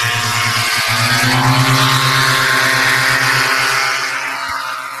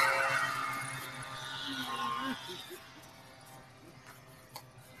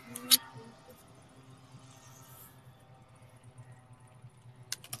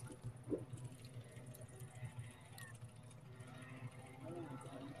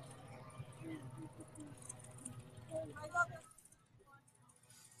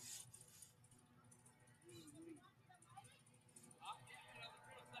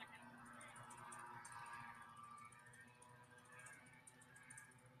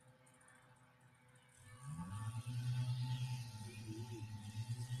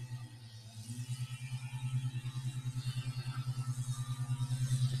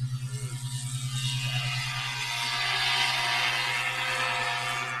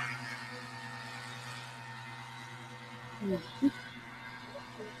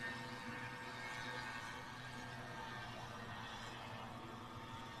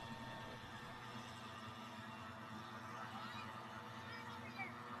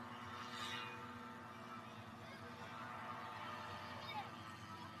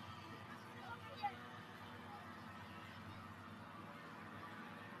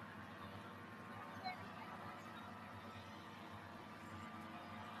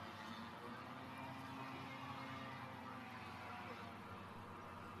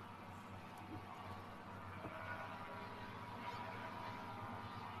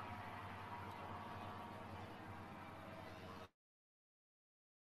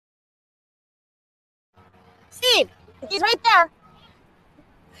 Steve, he's right there.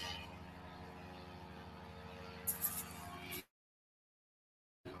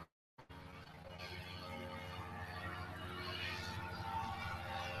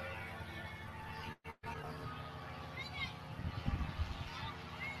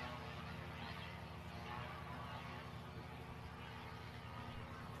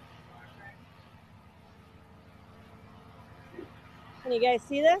 Can you guys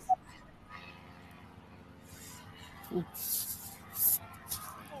see this?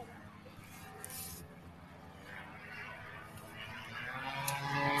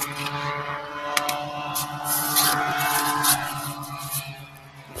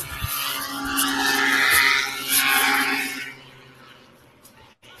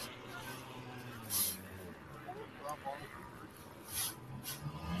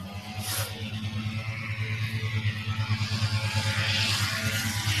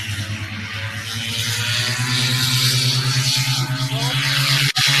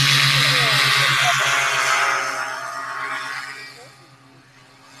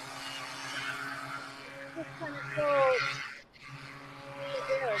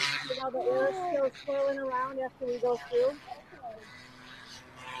 how the air is still swirling around after we go through.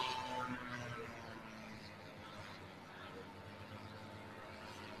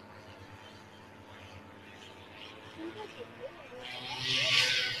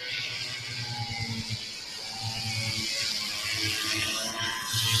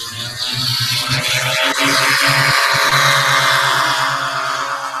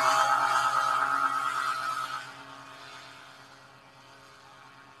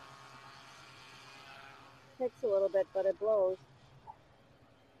 Takes a little bit, but it blows.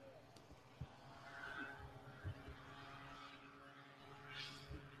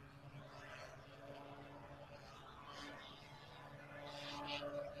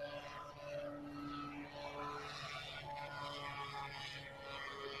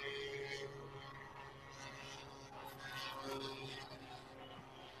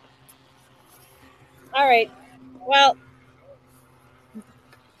 All right. Well,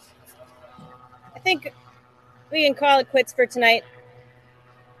 I think we can call it quits for tonight.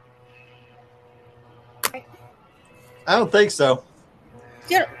 I don't think so.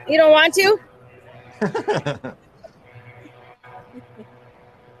 You don't want to?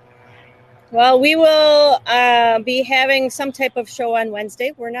 Well, we will be having some type of show on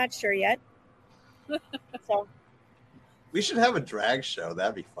Wednesday. We're not sure yet. So We should have a drag show.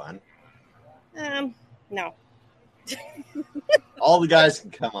 That'd be fun. no. All the guys can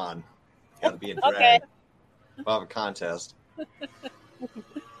come on. Got to be in drag. Okay. We'll have a contest.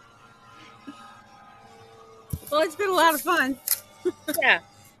 Well, it's been a lot of fun. Yeah.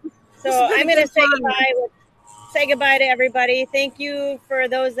 This So has been I'm a going to good say fun. say goodbye to everybody. Thank you for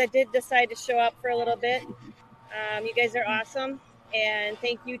those that did decide to show up for a little bit. You guys are awesome. And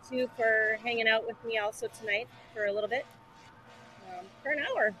thank you, too, for hanging out with me also tonight for a little bit. For an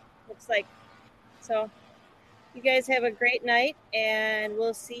hour, looks like. So you guys have a great night, and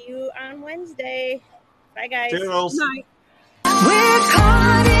we'll see you on Wednesday. Bye, guys. Toodles. Night. We're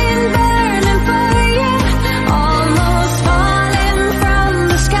caught in burning fire, almost falling from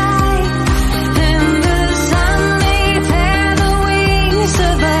the sky. And the sun may tear the wings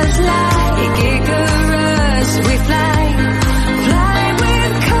of us like